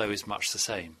 The airflow is much the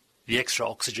same. The extra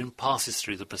oxygen passes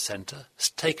through the placenta, it's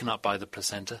taken up by the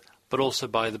placenta, but also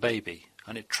by the baby,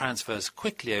 and it transfers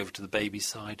quickly over to the baby's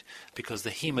side because the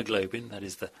hemoglobin, that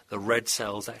is the red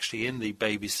cells actually in the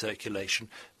baby's circulation,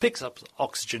 picks up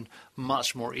oxygen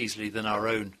much more easily than our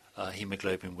own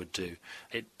hemoglobin would do.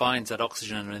 It binds that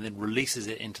oxygen and then releases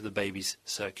it into the baby's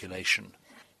circulation.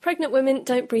 Pregnant women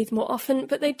don't breathe more often,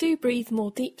 but they do breathe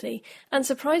more deeply, and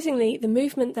surprisingly, the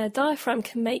movement their diaphragm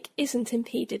can make isn't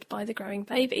impeded by the growing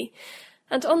baby.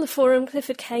 And on the forum,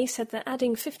 Clifford Kay said that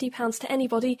adding £50 to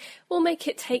anybody will make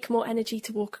it take more energy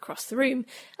to walk across the room,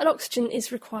 and oxygen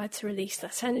is required to release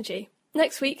that energy.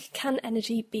 Next week, can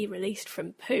energy be released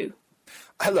from poo?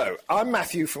 Hello, I'm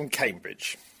Matthew from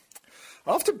Cambridge.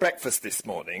 After breakfast this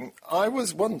morning, I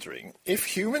was wondering if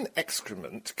human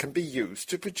excrement can be used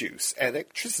to produce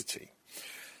electricity.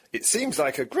 It seems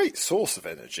like a great source of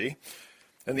energy,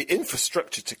 and the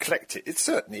infrastructure to collect it is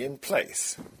certainly in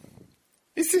place.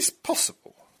 Is this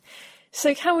possible?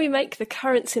 So can we make the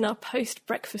currents in our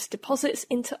post-breakfast deposits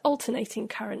into alternating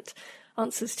current?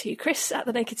 Answers to Chris at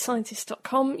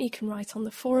thenakedscientist.com. You can write on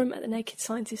the forum at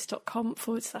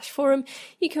thenakedscientist.com/forum.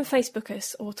 You can Facebook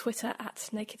us or Twitter at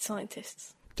Naked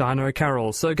Scientists. Diana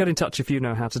O'Carroll. So get in touch if you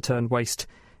know how to turn waste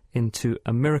into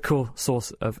a miracle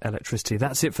source of electricity.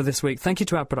 That's it for this week. Thank you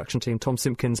to our production team, Tom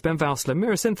Simpkins, Ben Vousler,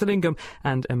 Mira Sinthalingam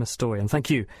and Emma Stoy. And thank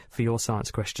you for your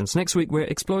science questions. Next week, we're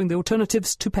exploring the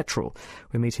alternatives to petrol.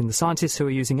 We're meeting the scientists who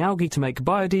are using algae to make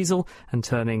biodiesel and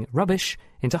turning rubbish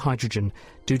into hydrogen.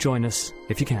 Do join us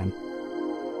if you can.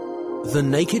 The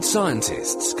Naked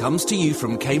Scientists comes to you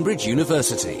from Cambridge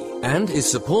University and is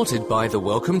supported by the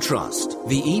Wellcome Trust,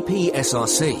 the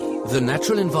EPSRC, the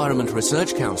Natural Environment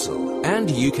Research Council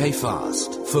and UK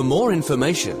FAST. For more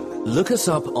information, look us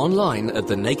up online at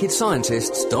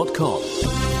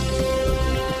thenakedscientists.com.